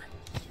body armor.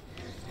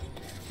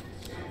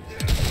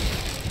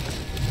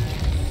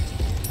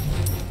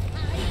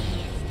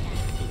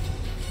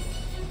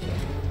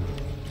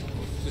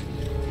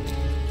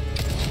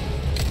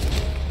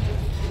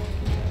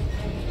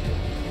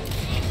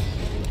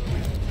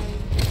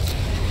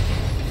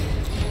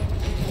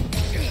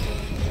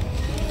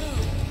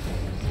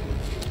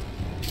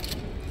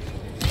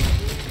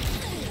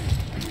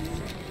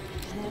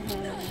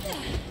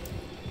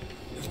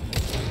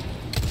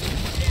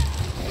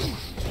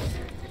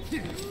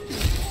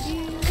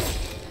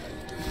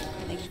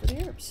 Thanks for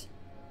the herbs.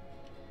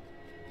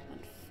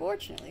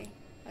 Unfortunately,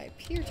 I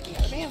appear to be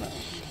out of ammo.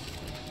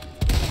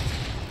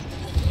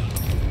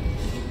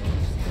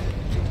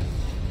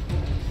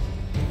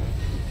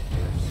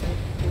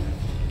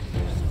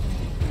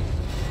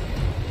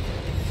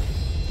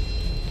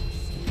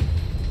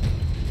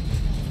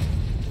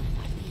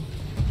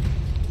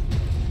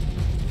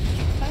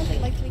 Kindly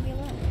like to leave me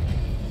alone.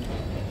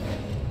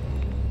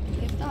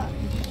 If not,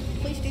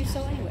 please do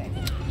so anyway.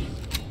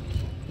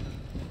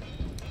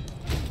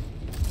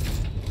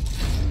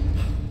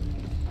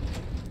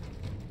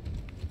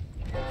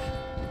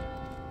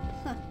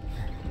 Huh.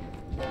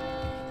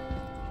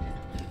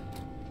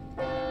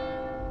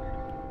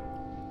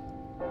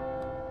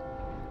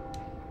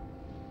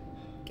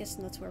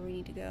 Guessing that's where we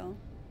need to go.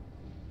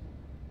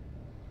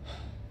 Well,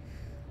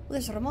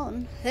 there's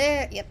Ramon.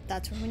 There, yep,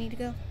 that's where we need to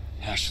go.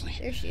 Ashley.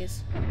 There she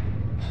is.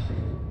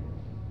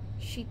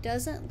 She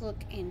doesn't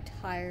look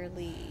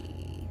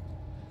entirely...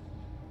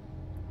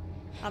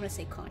 I'm gonna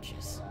say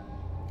conscious.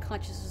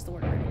 Conscious is the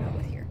word we're gonna go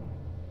with here.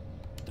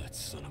 That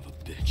son of a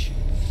bitch.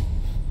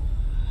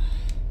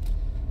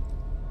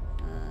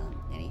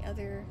 Any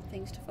other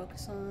things to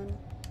focus on?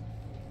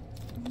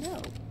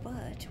 No,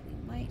 but we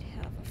might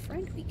have a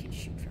friend we can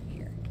shoot from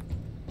here.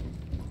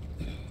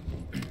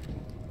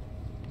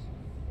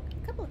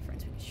 A couple of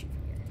friends we can shoot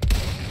from here.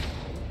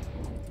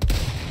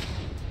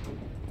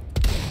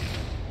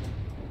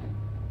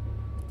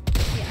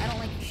 Yeah, I don't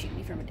like you shooting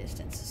me from a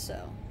distance,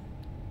 so...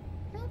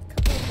 I have a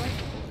couple of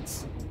rifle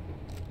bullets.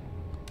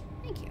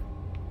 Thank you.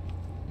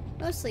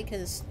 Mostly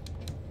because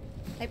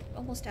I'm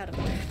almost out of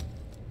them.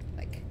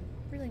 Like,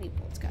 really need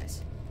bullets,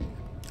 guys.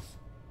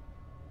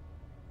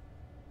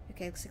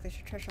 Okay, looks like there's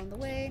a treasure on the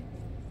way.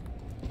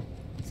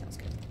 Sounds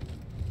good.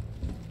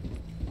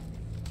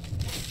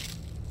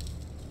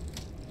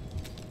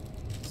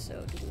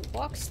 So, do we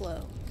walk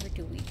slow, or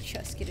do we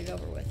just get it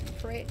over with and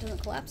pray it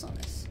doesn't collapse on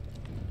us?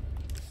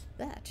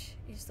 That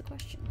is the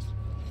question.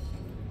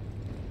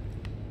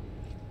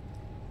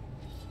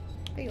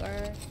 There you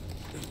are.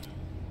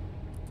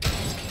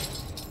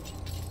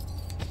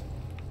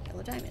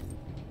 Yellow diamond.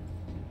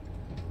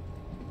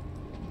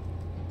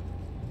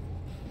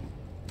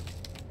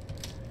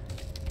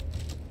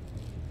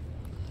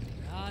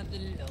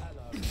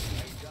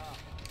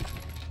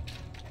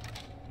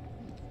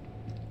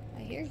 I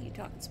hear you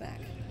talking smack.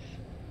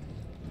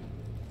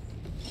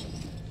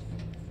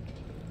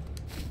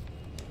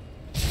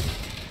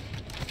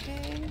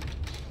 Okay.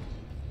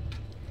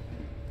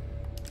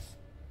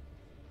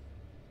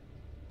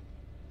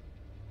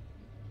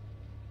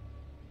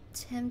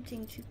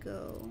 Tempting to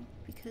go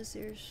because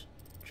there's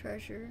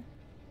treasure.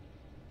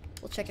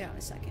 We'll check it out in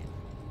a second.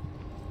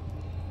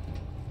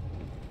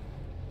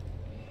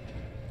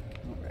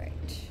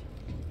 Alright.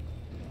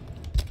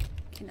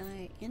 Can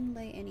I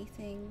inlay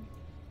anything?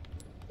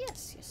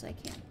 Yes, yes I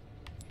can.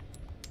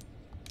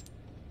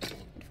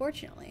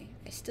 Unfortunately,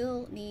 I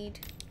still need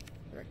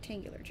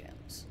rectangular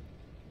gems.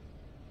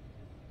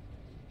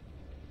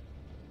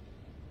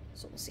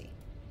 So we'll see.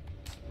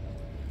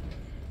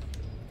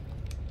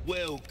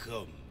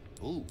 Welcome.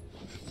 Ooh,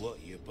 what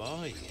you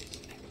buying?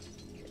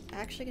 You're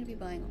actually going to be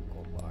buying a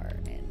gold bar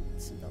and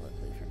some velvet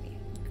blue for me.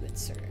 Good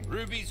sir.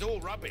 Ruby's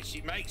all rubbish.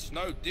 It makes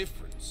no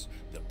difference.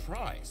 The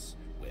price,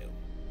 well,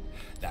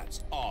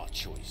 That's our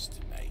choice to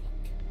make.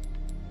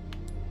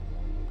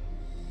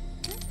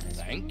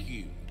 Thank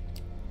you.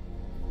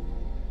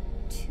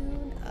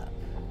 Tune up.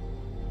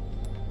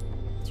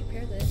 Let's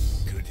repair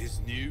this. Good as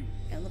new.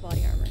 And the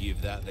body armor.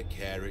 Give that the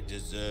care it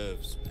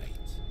deserves, mate.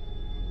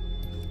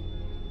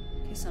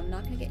 Okay, so I'm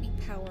not gonna get any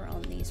power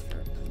on these for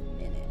a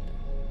minute.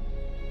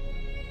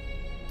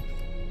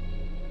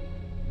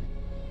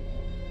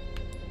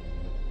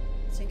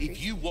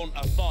 If you want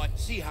a fight,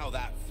 see how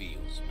that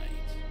feels,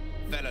 mate.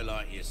 A fella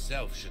like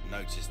yourself should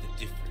notice the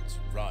difference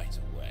right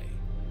away.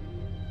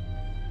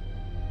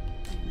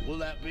 Will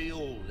that be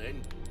all,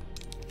 then?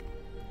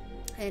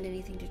 And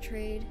anything to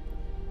trade?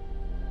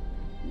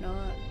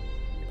 Not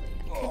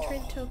really. I could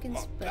trade tokens,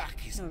 my but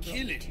back is no real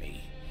killing need to.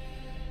 me.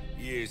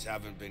 Years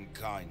haven't been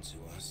kind to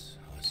us,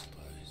 I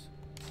suppose.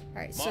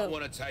 Alright, Might so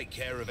want to take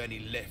care of any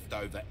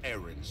leftover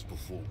errands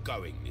before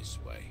going this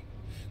way.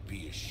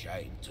 Be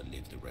ashamed to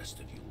live the rest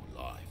of your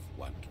life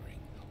wondering,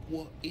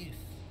 what if?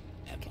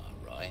 Am I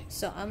right?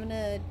 So I'm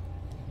gonna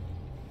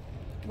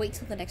wait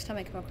till the next time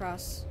I come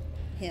across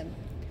him.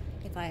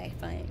 If I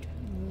find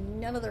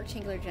none of the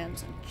rectangular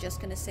gems, I'm just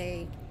gonna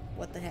say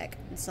what the heck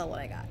and sell what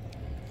I got.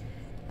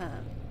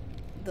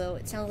 Though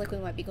it sounds like we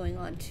might be going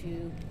on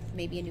to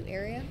maybe a new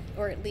area,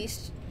 or at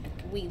least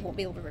we won't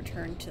be able to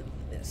return to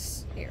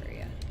this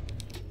area.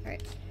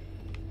 Alright.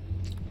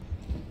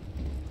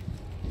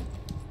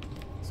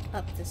 So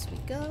up this we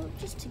go,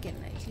 just to get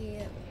an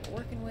idea of what we're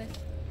working with.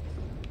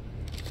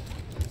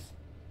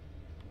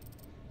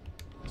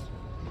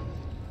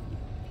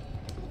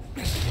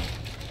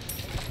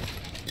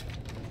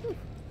 Whew,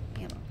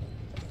 ammo.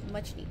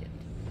 Much needed.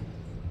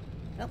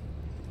 Nope.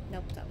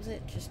 Nope, that was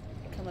it. Just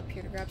come up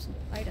here to grab some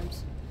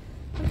items.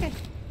 Okay.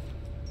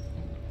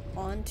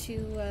 On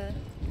to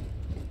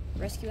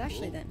rescue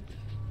Ashley then.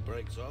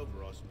 Break's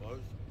over, I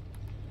suppose.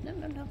 No,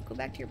 no, no. Go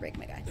back to your break,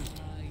 my guy.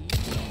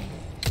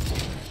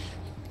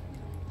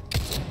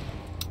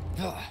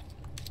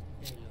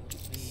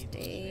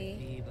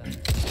 Stay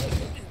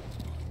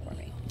for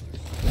me.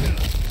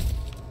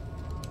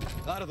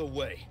 Out of the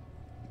way.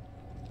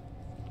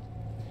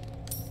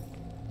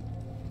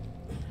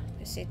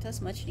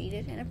 Pesetas, much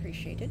needed and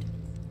appreciated.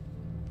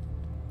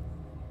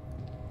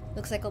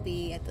 Looks like I'll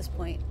be at this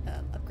point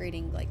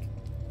upgrading like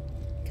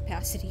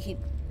capacity,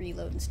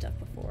 reload and stuff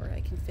before I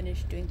can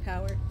finish doing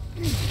power.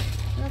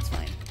 That's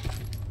fine.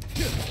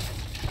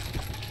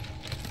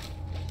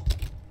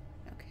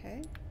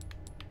 Okay.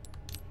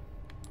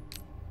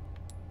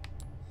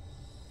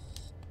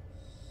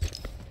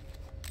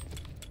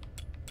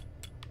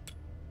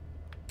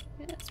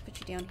 Yeah, let's put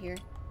you down here.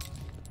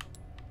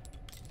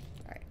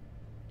 Alright.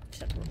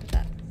 Just have to work with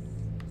that.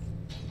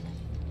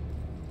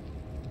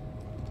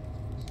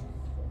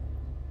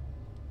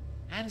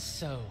 And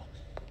so,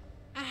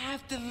 I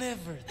have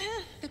delivered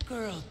the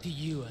girl to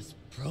you as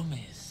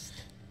promised.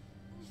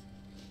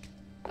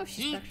 Oh,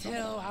 she's You back to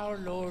tell our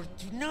Lord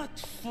to not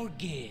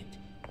forget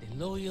the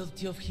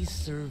loyalty of his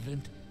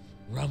servant,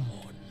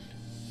 Ramon.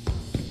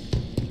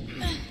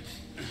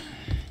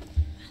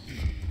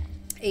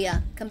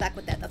 Yeah, come back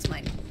with that. That's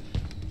mine.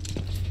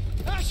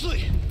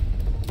 Ashley!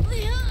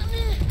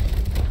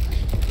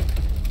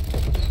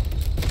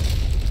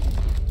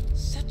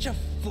 Such a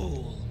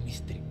fool,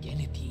 Mr.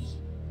 Kennedy.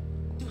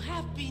 To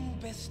have been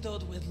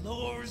bestowed with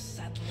Lord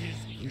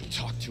Saddler's You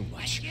talk too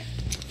much. yet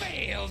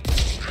failed.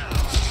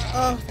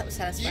 Oh, that was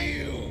satisfying.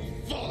 You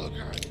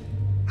vulgar,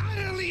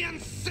 utterly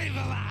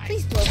uncivilized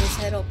Please blow his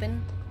head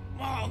open.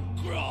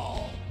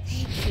 mongrel.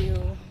 Thank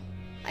you.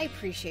 I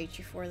appreciate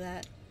you for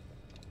that.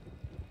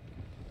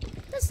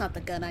 That's not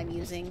the gun I'm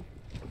using.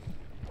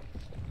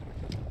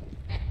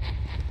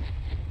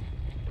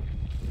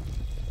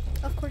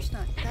 Of course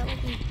not.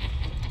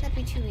 That'd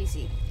be too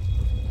easy.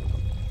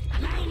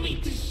 Allow me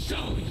to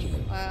show you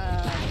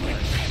power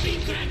be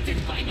granted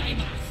by my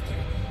master,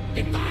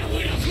 the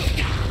power of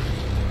God.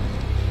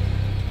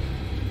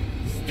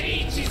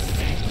 Stage is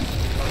set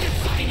for the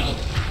final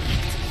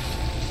act.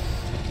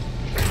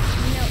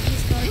 No,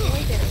 he's going to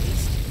avoid it at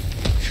least.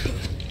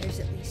 There's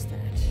at least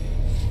that.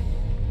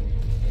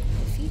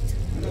 Defeat.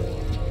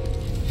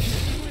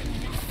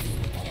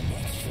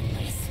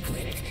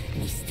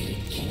 Mr.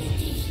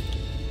 Kennedy.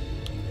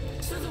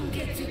 So don't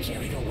get too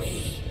carried away.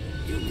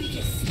 Your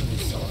biggest sin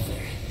is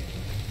over.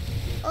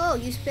 Oh,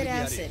 you spit Maybe I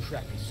acid. didn't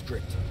crack the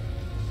script.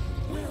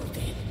 Well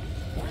then,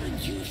 why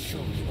don't you show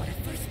me what a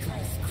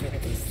first-class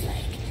script is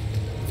like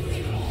through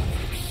your own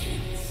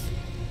actions?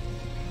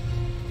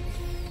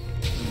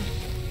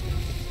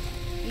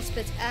 He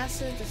spits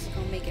acid. This is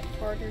going to make it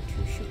harder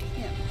to shoot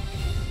him.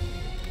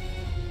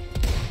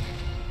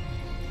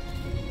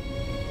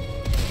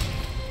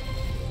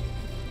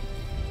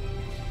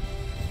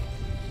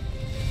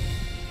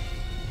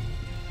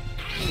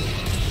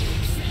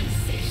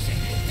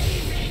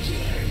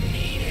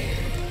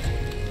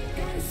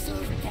 Dance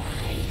or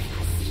die,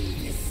 as you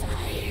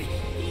desire.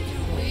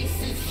 Either way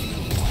suits you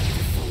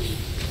wonderfully.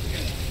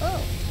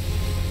 Oh.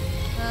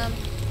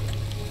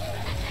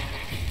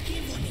 Que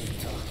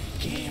bonito,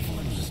 que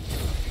bonito.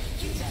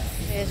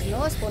 No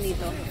es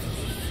bonito.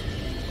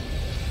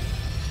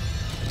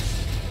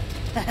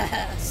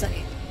 Haha, suck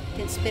it.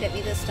 Didn't spit at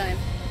me this time.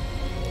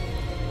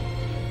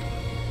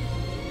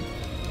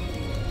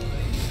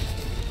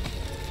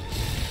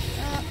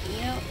 You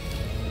know,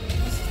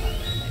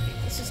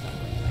 this is not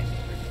really my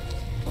favorite.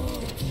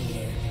 Oh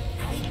dear,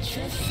 I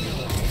just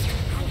realized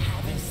I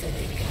haven't said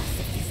the cast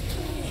of this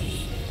play.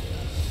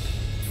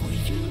 For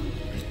you,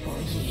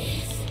 oh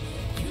yes,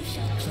 you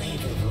shall play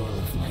the role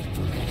of my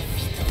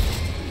Purgafito.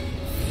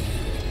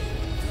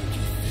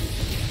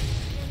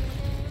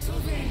 So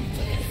then,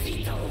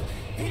 Purgafito,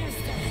 there's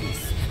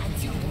dance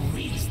until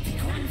we reach the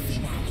grand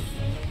finale.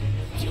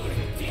 Your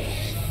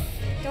death.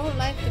 Don't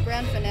like the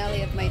grand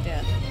finale of my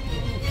death.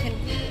 Can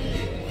we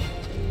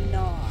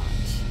not?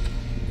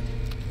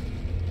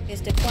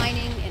 Is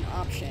declining an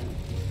option?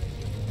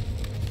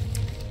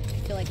 I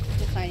feel like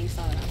declining's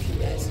not an option,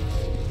 guys.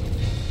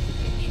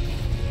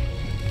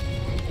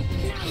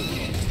 Now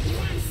then,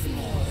 once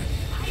more,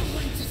 I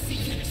want to see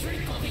you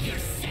drink over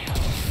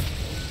yourself.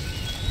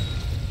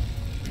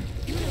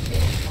 You're a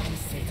bit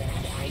fancier than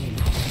I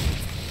imagined.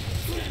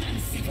 For an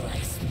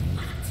uncivilized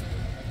mutt.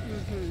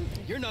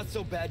 You're not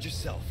so bad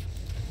yourself.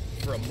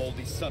 For a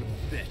moldy son of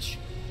a bitch.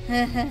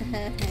 Amusing,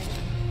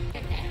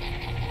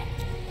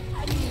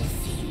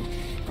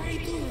 but I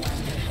do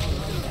wonder how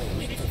long the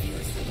wit of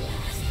yours will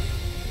last.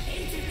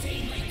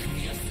 Entertain my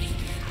curiosity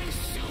and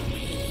show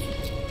me.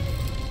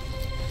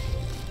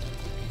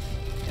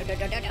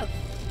 No.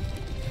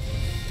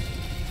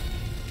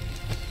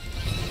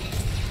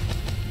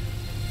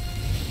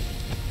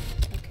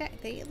 Okay,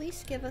 they at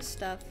least give us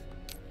stuff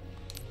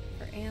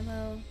for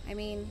ammo. I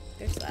mean,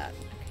 there's that.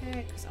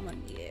 Okay, because I'm gonna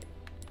need it.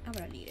 I'm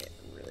gonna need it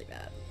really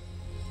bad.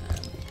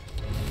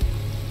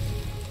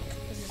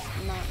 This is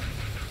not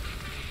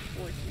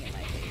working in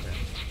my favor.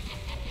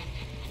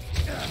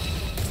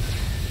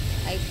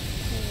 I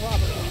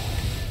probably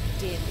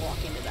did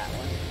walk into that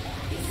one.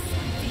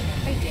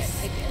 I did.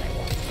 I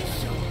walked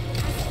into it.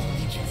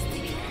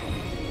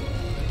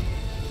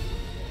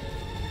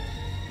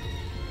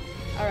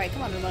 Alright,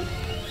 come on, everyone.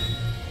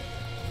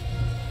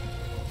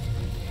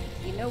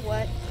 You know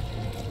what?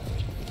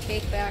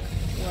 Take back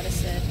what I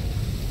said.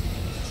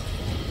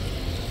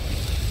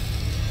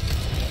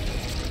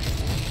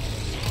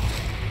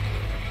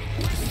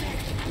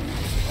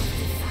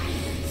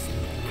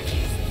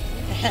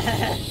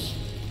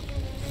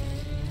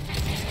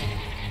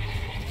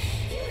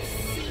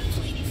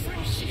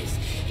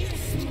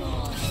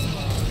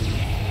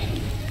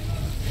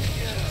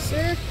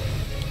 Sir,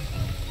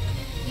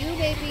 you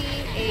may be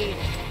a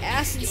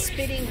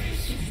acid-spitting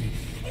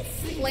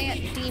plant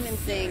demon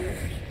thing,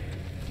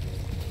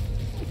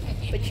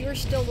 but you're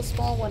still the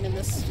small one in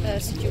this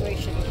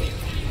situation.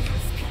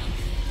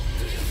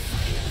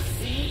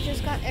 You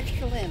just got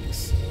extra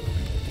limbs.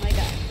 My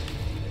God.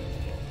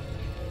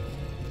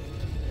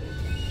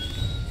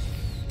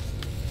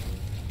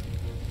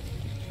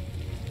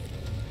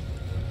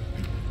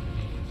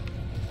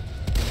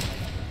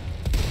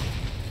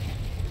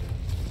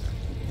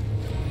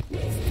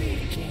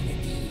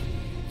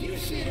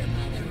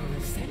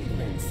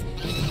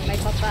 My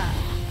papa,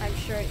 I'm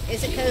sure.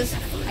 Is it because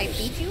I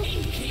beat you?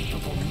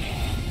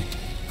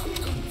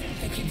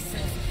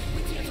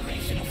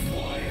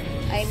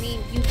 I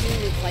mean, you do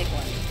look like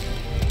one.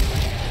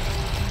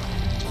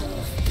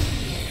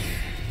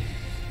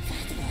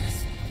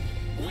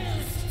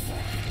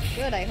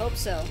 Good, I hope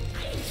so.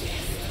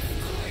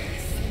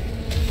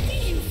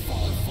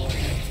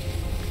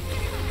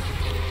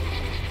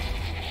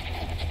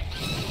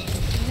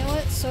 You know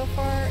what? So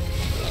far,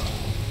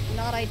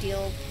 not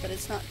ideal, but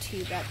it's not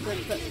too bad.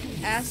 But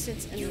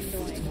acid's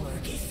annoying.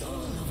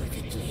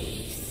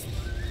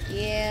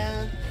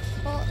 Yeah.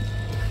 Well,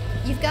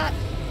 you've got,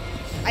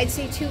 I'd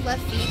say 2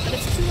 left feet, but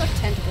it's 2 left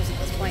tentacles at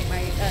this point,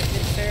 my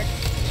minister.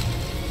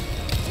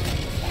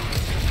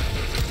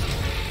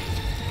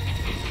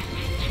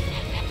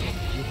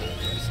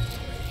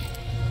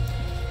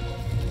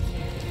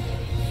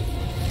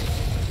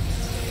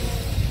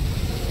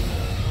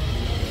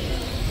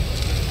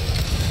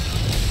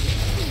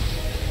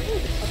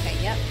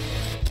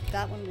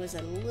 That one was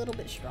a little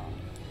bit strong.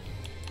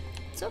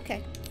 It's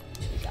okay.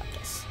 We got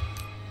this.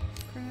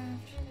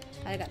 Craft.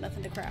 I got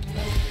nothing to craft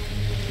though.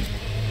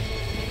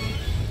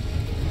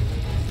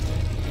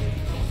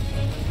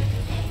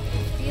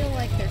 I feel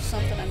like there's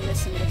something I'm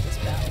missing with this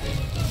battle.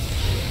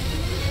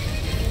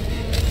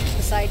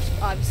 Besides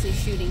obviously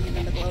shooting him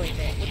in the glowy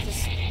bit, which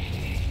is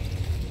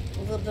a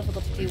little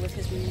difficult to do with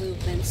his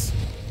movements.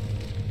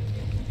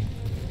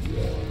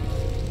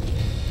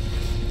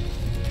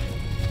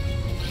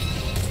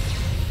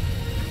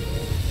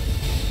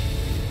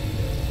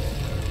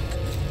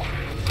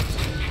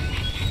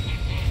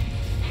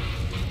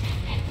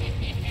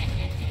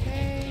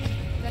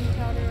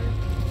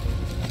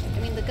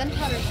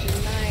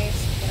 Gunpowder's nice,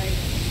 but I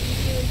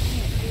really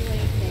can't do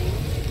anything.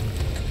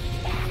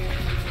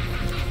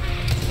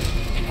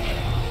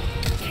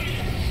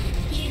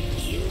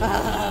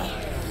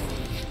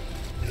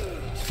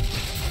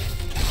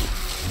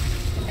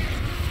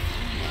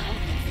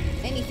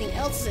 Anything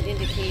else is an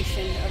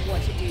indication of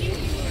what to do.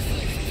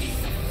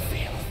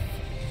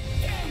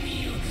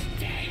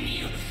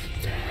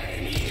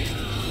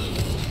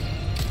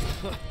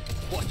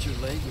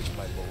 language,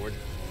 my lord.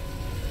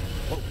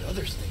 What would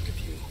others think of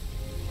you?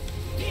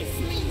 This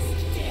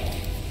means death.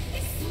 A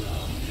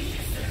slow,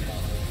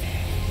 miserable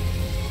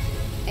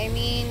death. I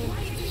mean,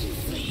 Why did you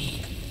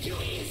flee? You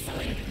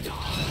insolent dog.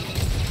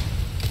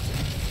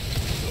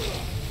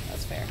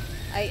 that's fair.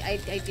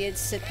 I did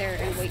sit there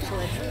and wait till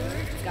it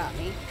got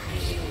me.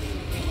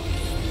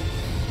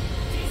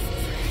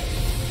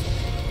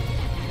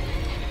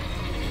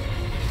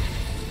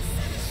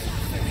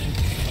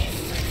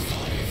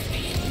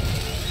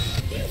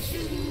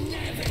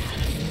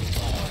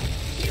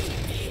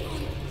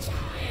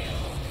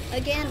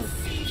 Again,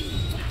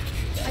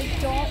 I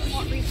don't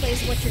want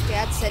replays of what your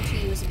dad said to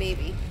you as a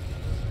baby.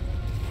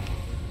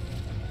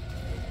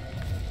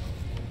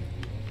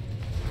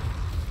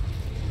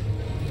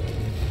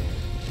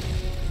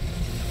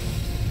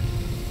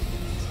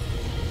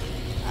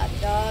 I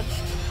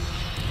dodged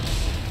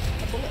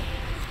a bullet.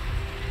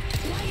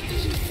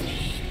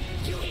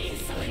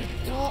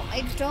 Well,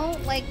 I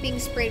don't like being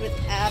sprayed with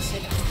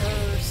acid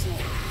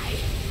personally.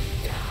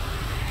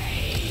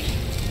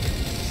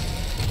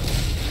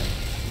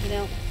 You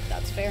know,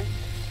 that's fair.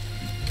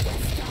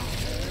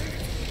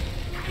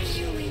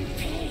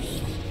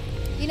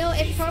 You know,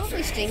 it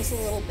probably stings a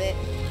little bit.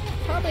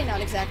 Probably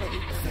not exactly.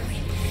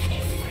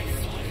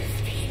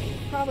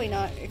 Probably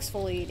not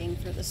exfoliating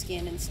for the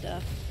skin and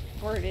stuff.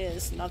 Or it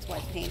is, and that's why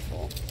it's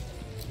painful.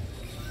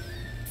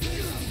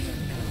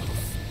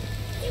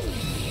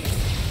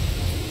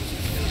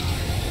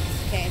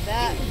 Okay,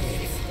 that's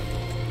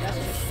what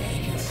it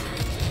stings.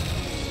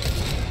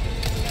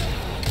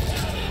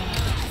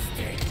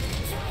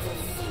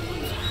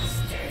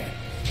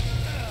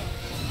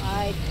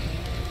 I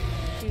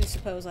do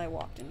suppose I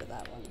walked into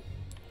that one.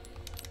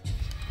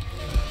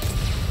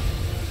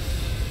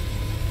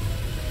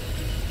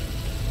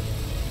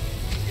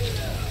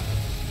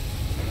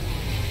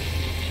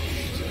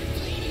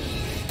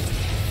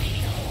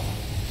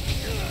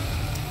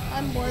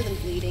 I'm more than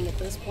bleeding at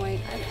this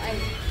point.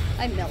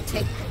 I'm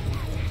melting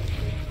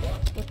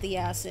with the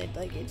acid.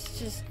 Like, it's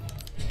just...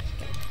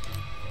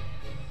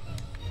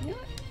 You know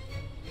what?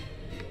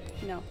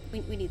 No,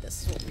 we need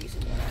this whole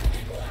reason.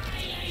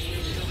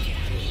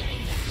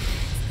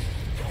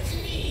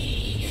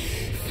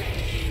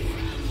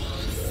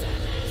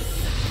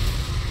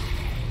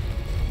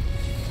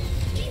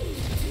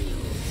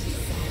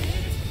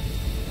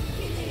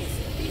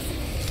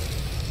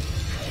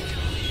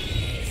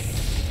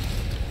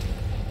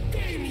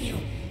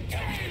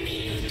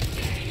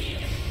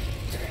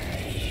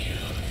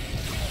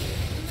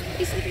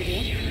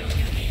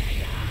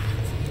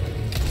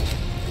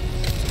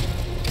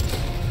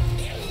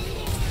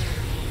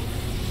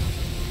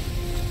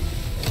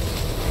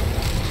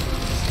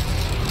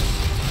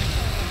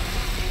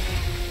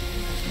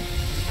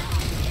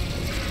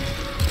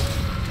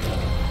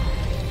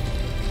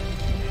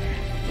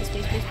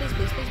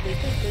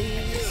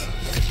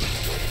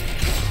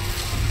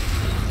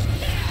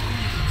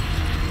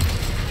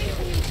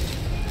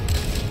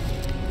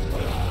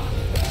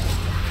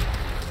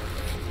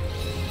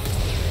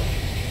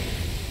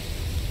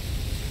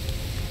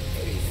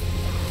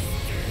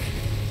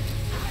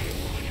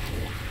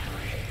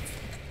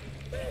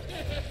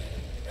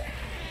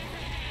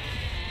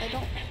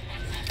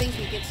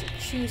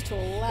 Choose to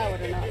allow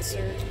it or not,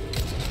 sir.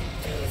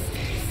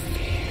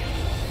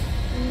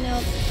 No,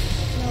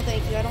 no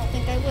thank you. I don't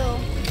think I will.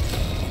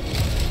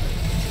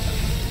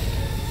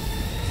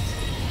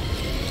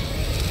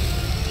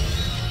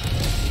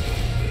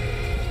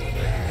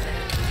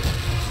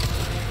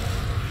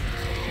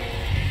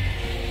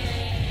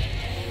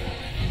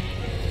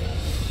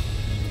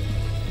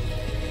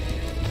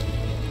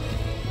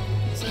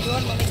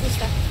 Señor, no me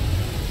gusta.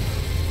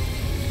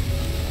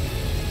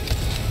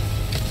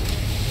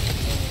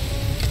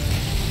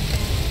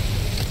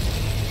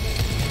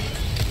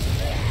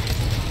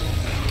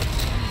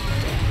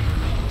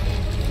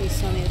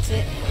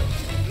 It.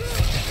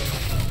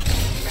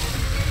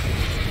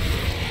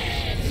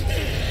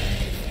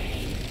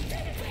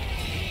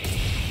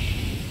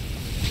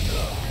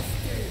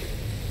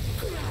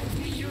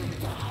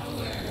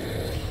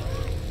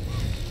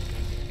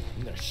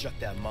 I'm gonna shut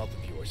that mouth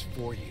of yours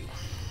for you.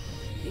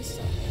 Please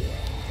tell me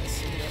I'll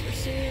see you ever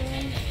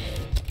soon.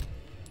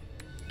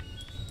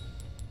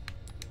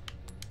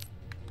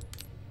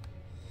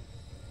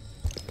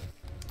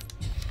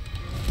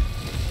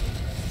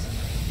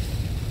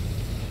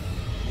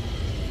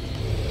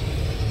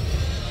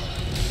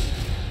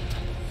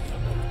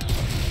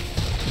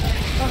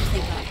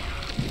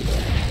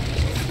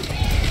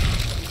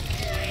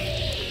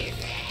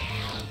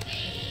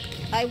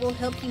 I will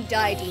help you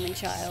die, demon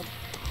child.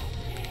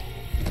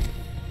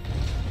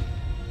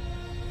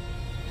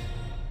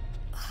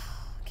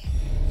 Okay.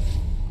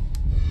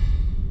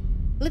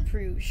 Lip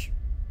rouge.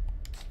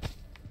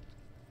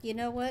 You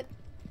know what?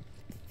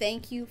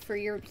 Thank you for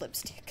your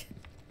lipstick.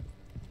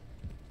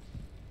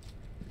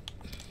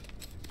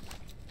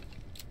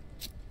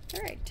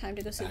 Alright, time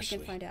to go see if we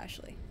can find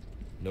Ashley.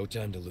 No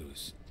time to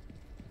lose.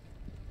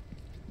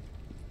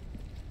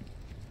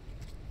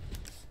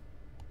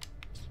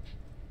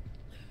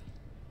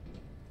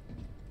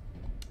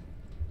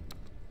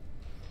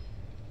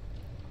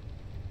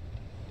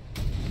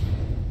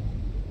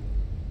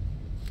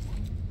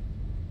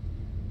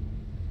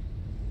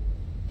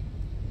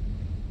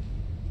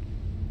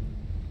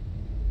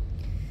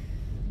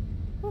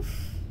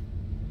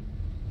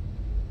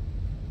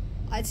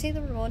 I'd say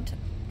the Ramon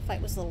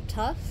fight was a little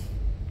tough.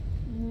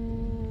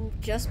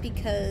 Just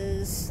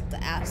because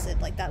the acid,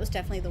 like, that was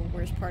definitely the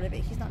worst part of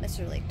it. He's not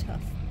necessarily a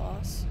tough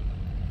boss.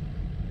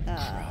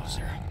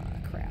 Krauser.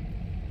 Crap.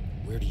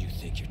 Where do you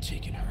think you're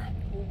taking her?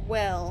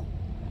 Well,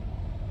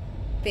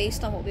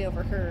 based on what we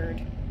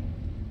overheard,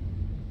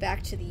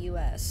 back to the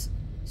US,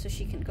 so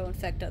she can go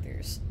infect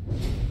others.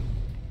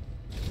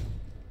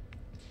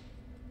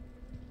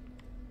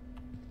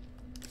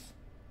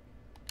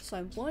 So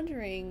I'm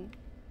wondering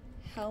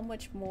how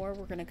much more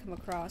we're going to come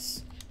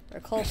across our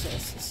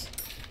cultists.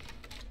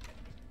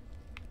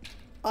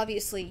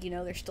 Obviously, you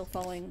know, they're still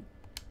following,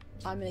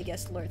 I'm going to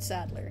guess, Lord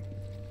Sadler,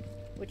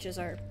 which is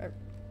our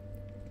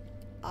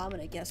I'm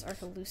going to guess, our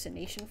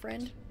hallucination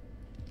friend.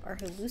 Our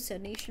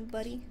hallucination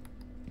buddy.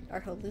 Our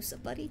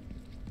hallucin buddy.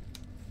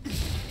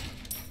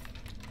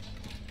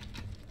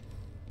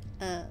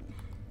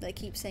 They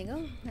keep saying,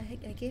 oh,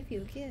 I gave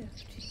you a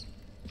gift.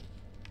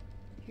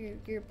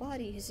 Your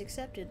body has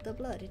accepted the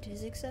blood, it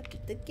has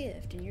accepted the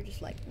gift, and you're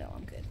just like, no,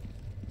 I'm good.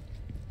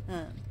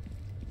 But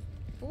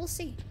we'll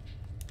see.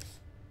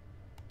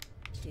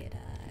 Did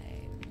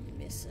I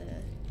miss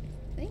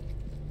a thing?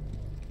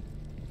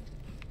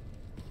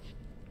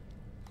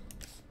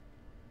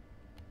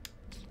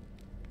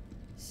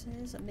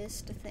 Says I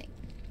missed a thing.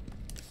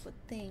 What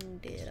thing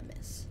did I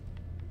miss?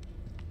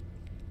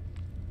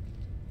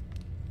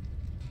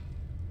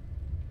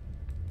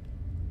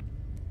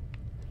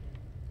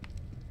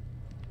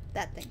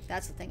 That thing.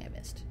 That's the thing I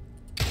missed.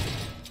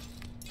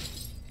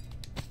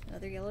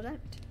 Another yellow diamond.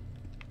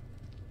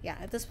 Yeah,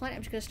 at this point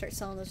I'm just gonna start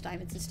selling those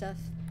diamonds and stuff.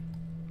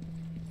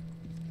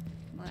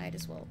 Might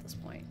as well at this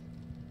point.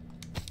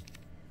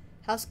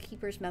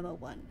 Housekeeper's Memo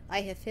 1.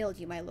 I have failed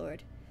you, my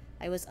lord.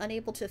 I was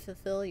unable to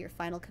fulfill your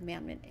final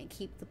commandment and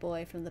keep the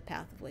boy from the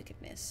path of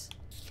wickedness.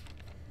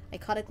 I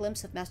caught a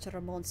glimpse of Master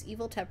Ramon's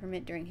evil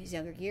temperament during his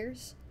younger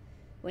years.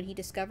 When he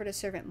discovered a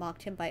servant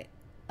mocked him by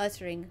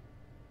uttering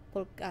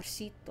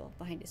Pulgarcito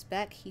behind his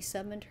back, he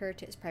summoned her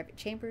to his private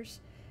chambers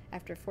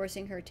after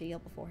forcing her to kneel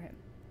before him.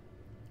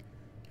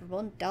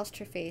 Ramon doused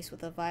her face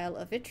with a vial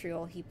of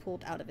vitriol he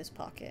pulled out of his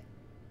pocket.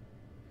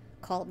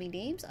 Call me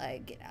names,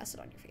 I get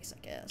acid on your face,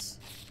 I guess.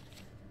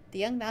 The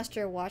young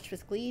master watched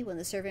with glee when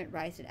the servant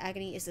writhed in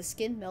agony as the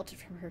skin melted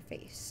from her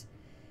face.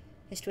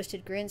 His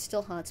twisted grin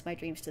still haunts my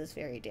dreams to this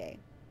very day.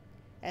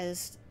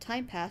 As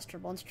time passed,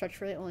 Ramon's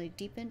treachery only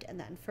deepened, and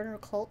that infernal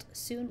cult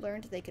soon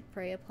learned they could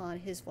prey upon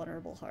his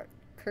vulnerable heart.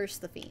 Curse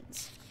the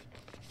fiends.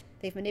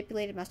 They've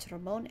manipulated Master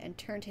Ramon and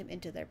turned him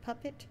into their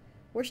puppet.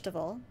 Worst of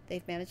all,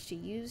 they've managed to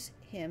use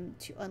him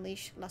to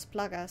unleash Las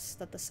Plagas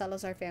that the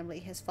Salazar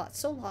family has fought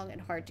so long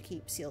and hard to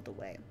keep sealed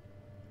away.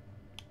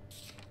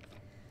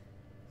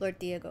 Lord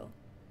Diego,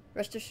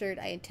 rest assured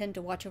I intend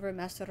to watch over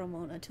Master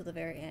Ramon until the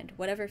very end,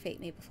 whatever fate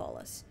may befall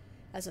us.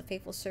 As a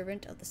faithful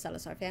servant of the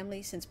Salazar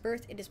family since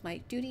birth, it is my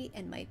duty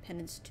and my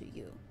penance to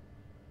you.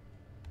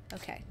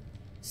 Okay,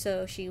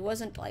 so she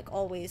wasn't like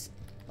always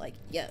like,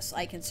 yes,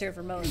 I can serve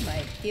Ramon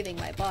by giving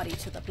my body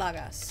to the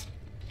Plagas.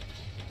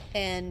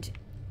 And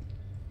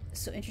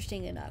so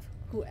interesting enough,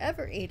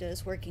 whoever Ada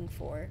is working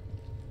for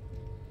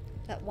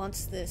that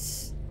wants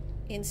this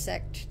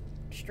insect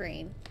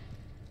strain,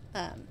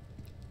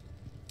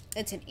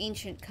 it's an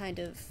ancient kind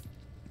of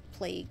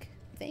plague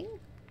thing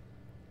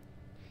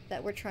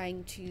that we're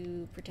trying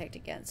to protect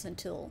against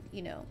until,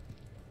 you know,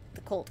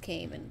 the cult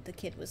came and the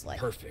kid was like,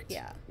 perfect.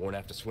 Yeah. Won't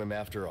have to swim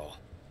after all.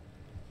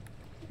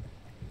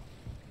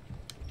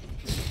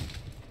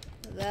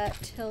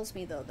 That tells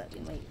me, though, that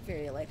we might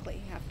very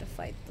likely have to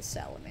fight the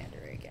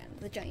salamander again.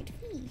 The giant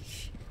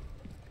fish.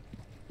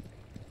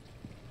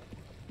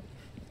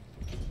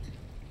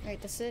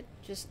 Alright, that's it.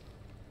 Just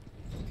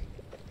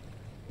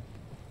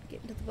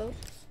get into the boat.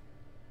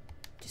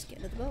 Just get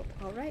into the boat.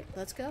 Alright,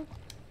 let's go.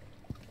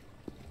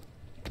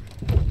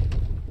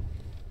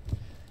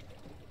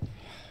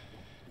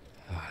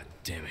 Ah,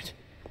 damn it.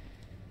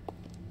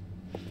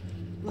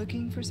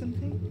 Looking for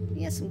something?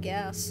 Yeah, some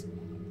gas.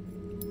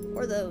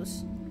 Or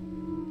those.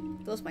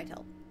 Those might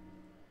help.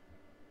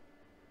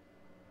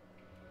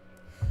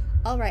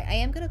 Alright, I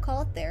am going to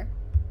call it there.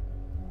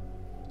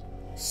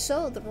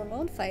 So, the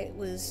Ramon fight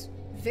was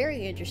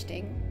very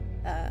interesting.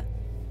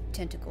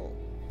 Tentacle.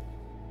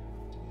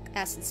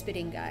 Acid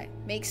spitting guy.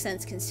 Makes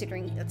sense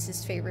considering that's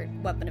his favorite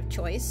weapon of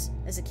choice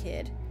as a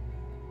kid.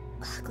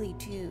 Ugly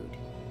dude.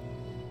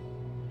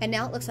 And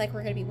now it looks like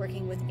we're going to be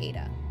working with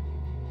Ada.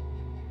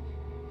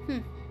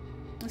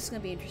 This is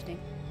going to be interesting.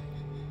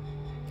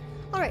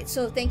 Alright,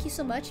 so thank you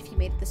so much if you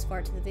made it this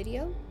far through the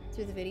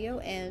video,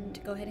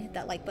 and go ahead and hit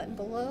that like button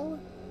below.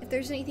 If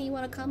there's anything you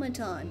want to comment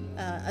on,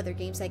 other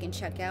games I can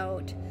check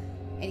out,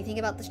 anything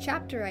about this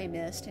chapter I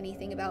missed,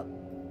 anything about,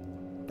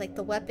 like,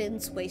 the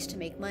weapons, ways to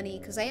make money,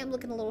 because I am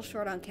looking a little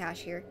short on cash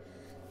here,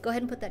 go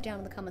ahead and put that down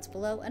in the comments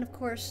below. And of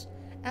course,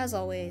 as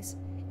always,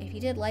 if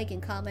you did like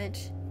and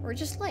comment, or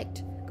just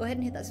liked, go ahead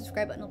and hit that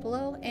subscribe button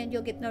below, and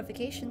you'll get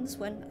notifications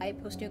when I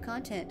post new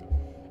content.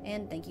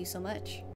 And thank you so much.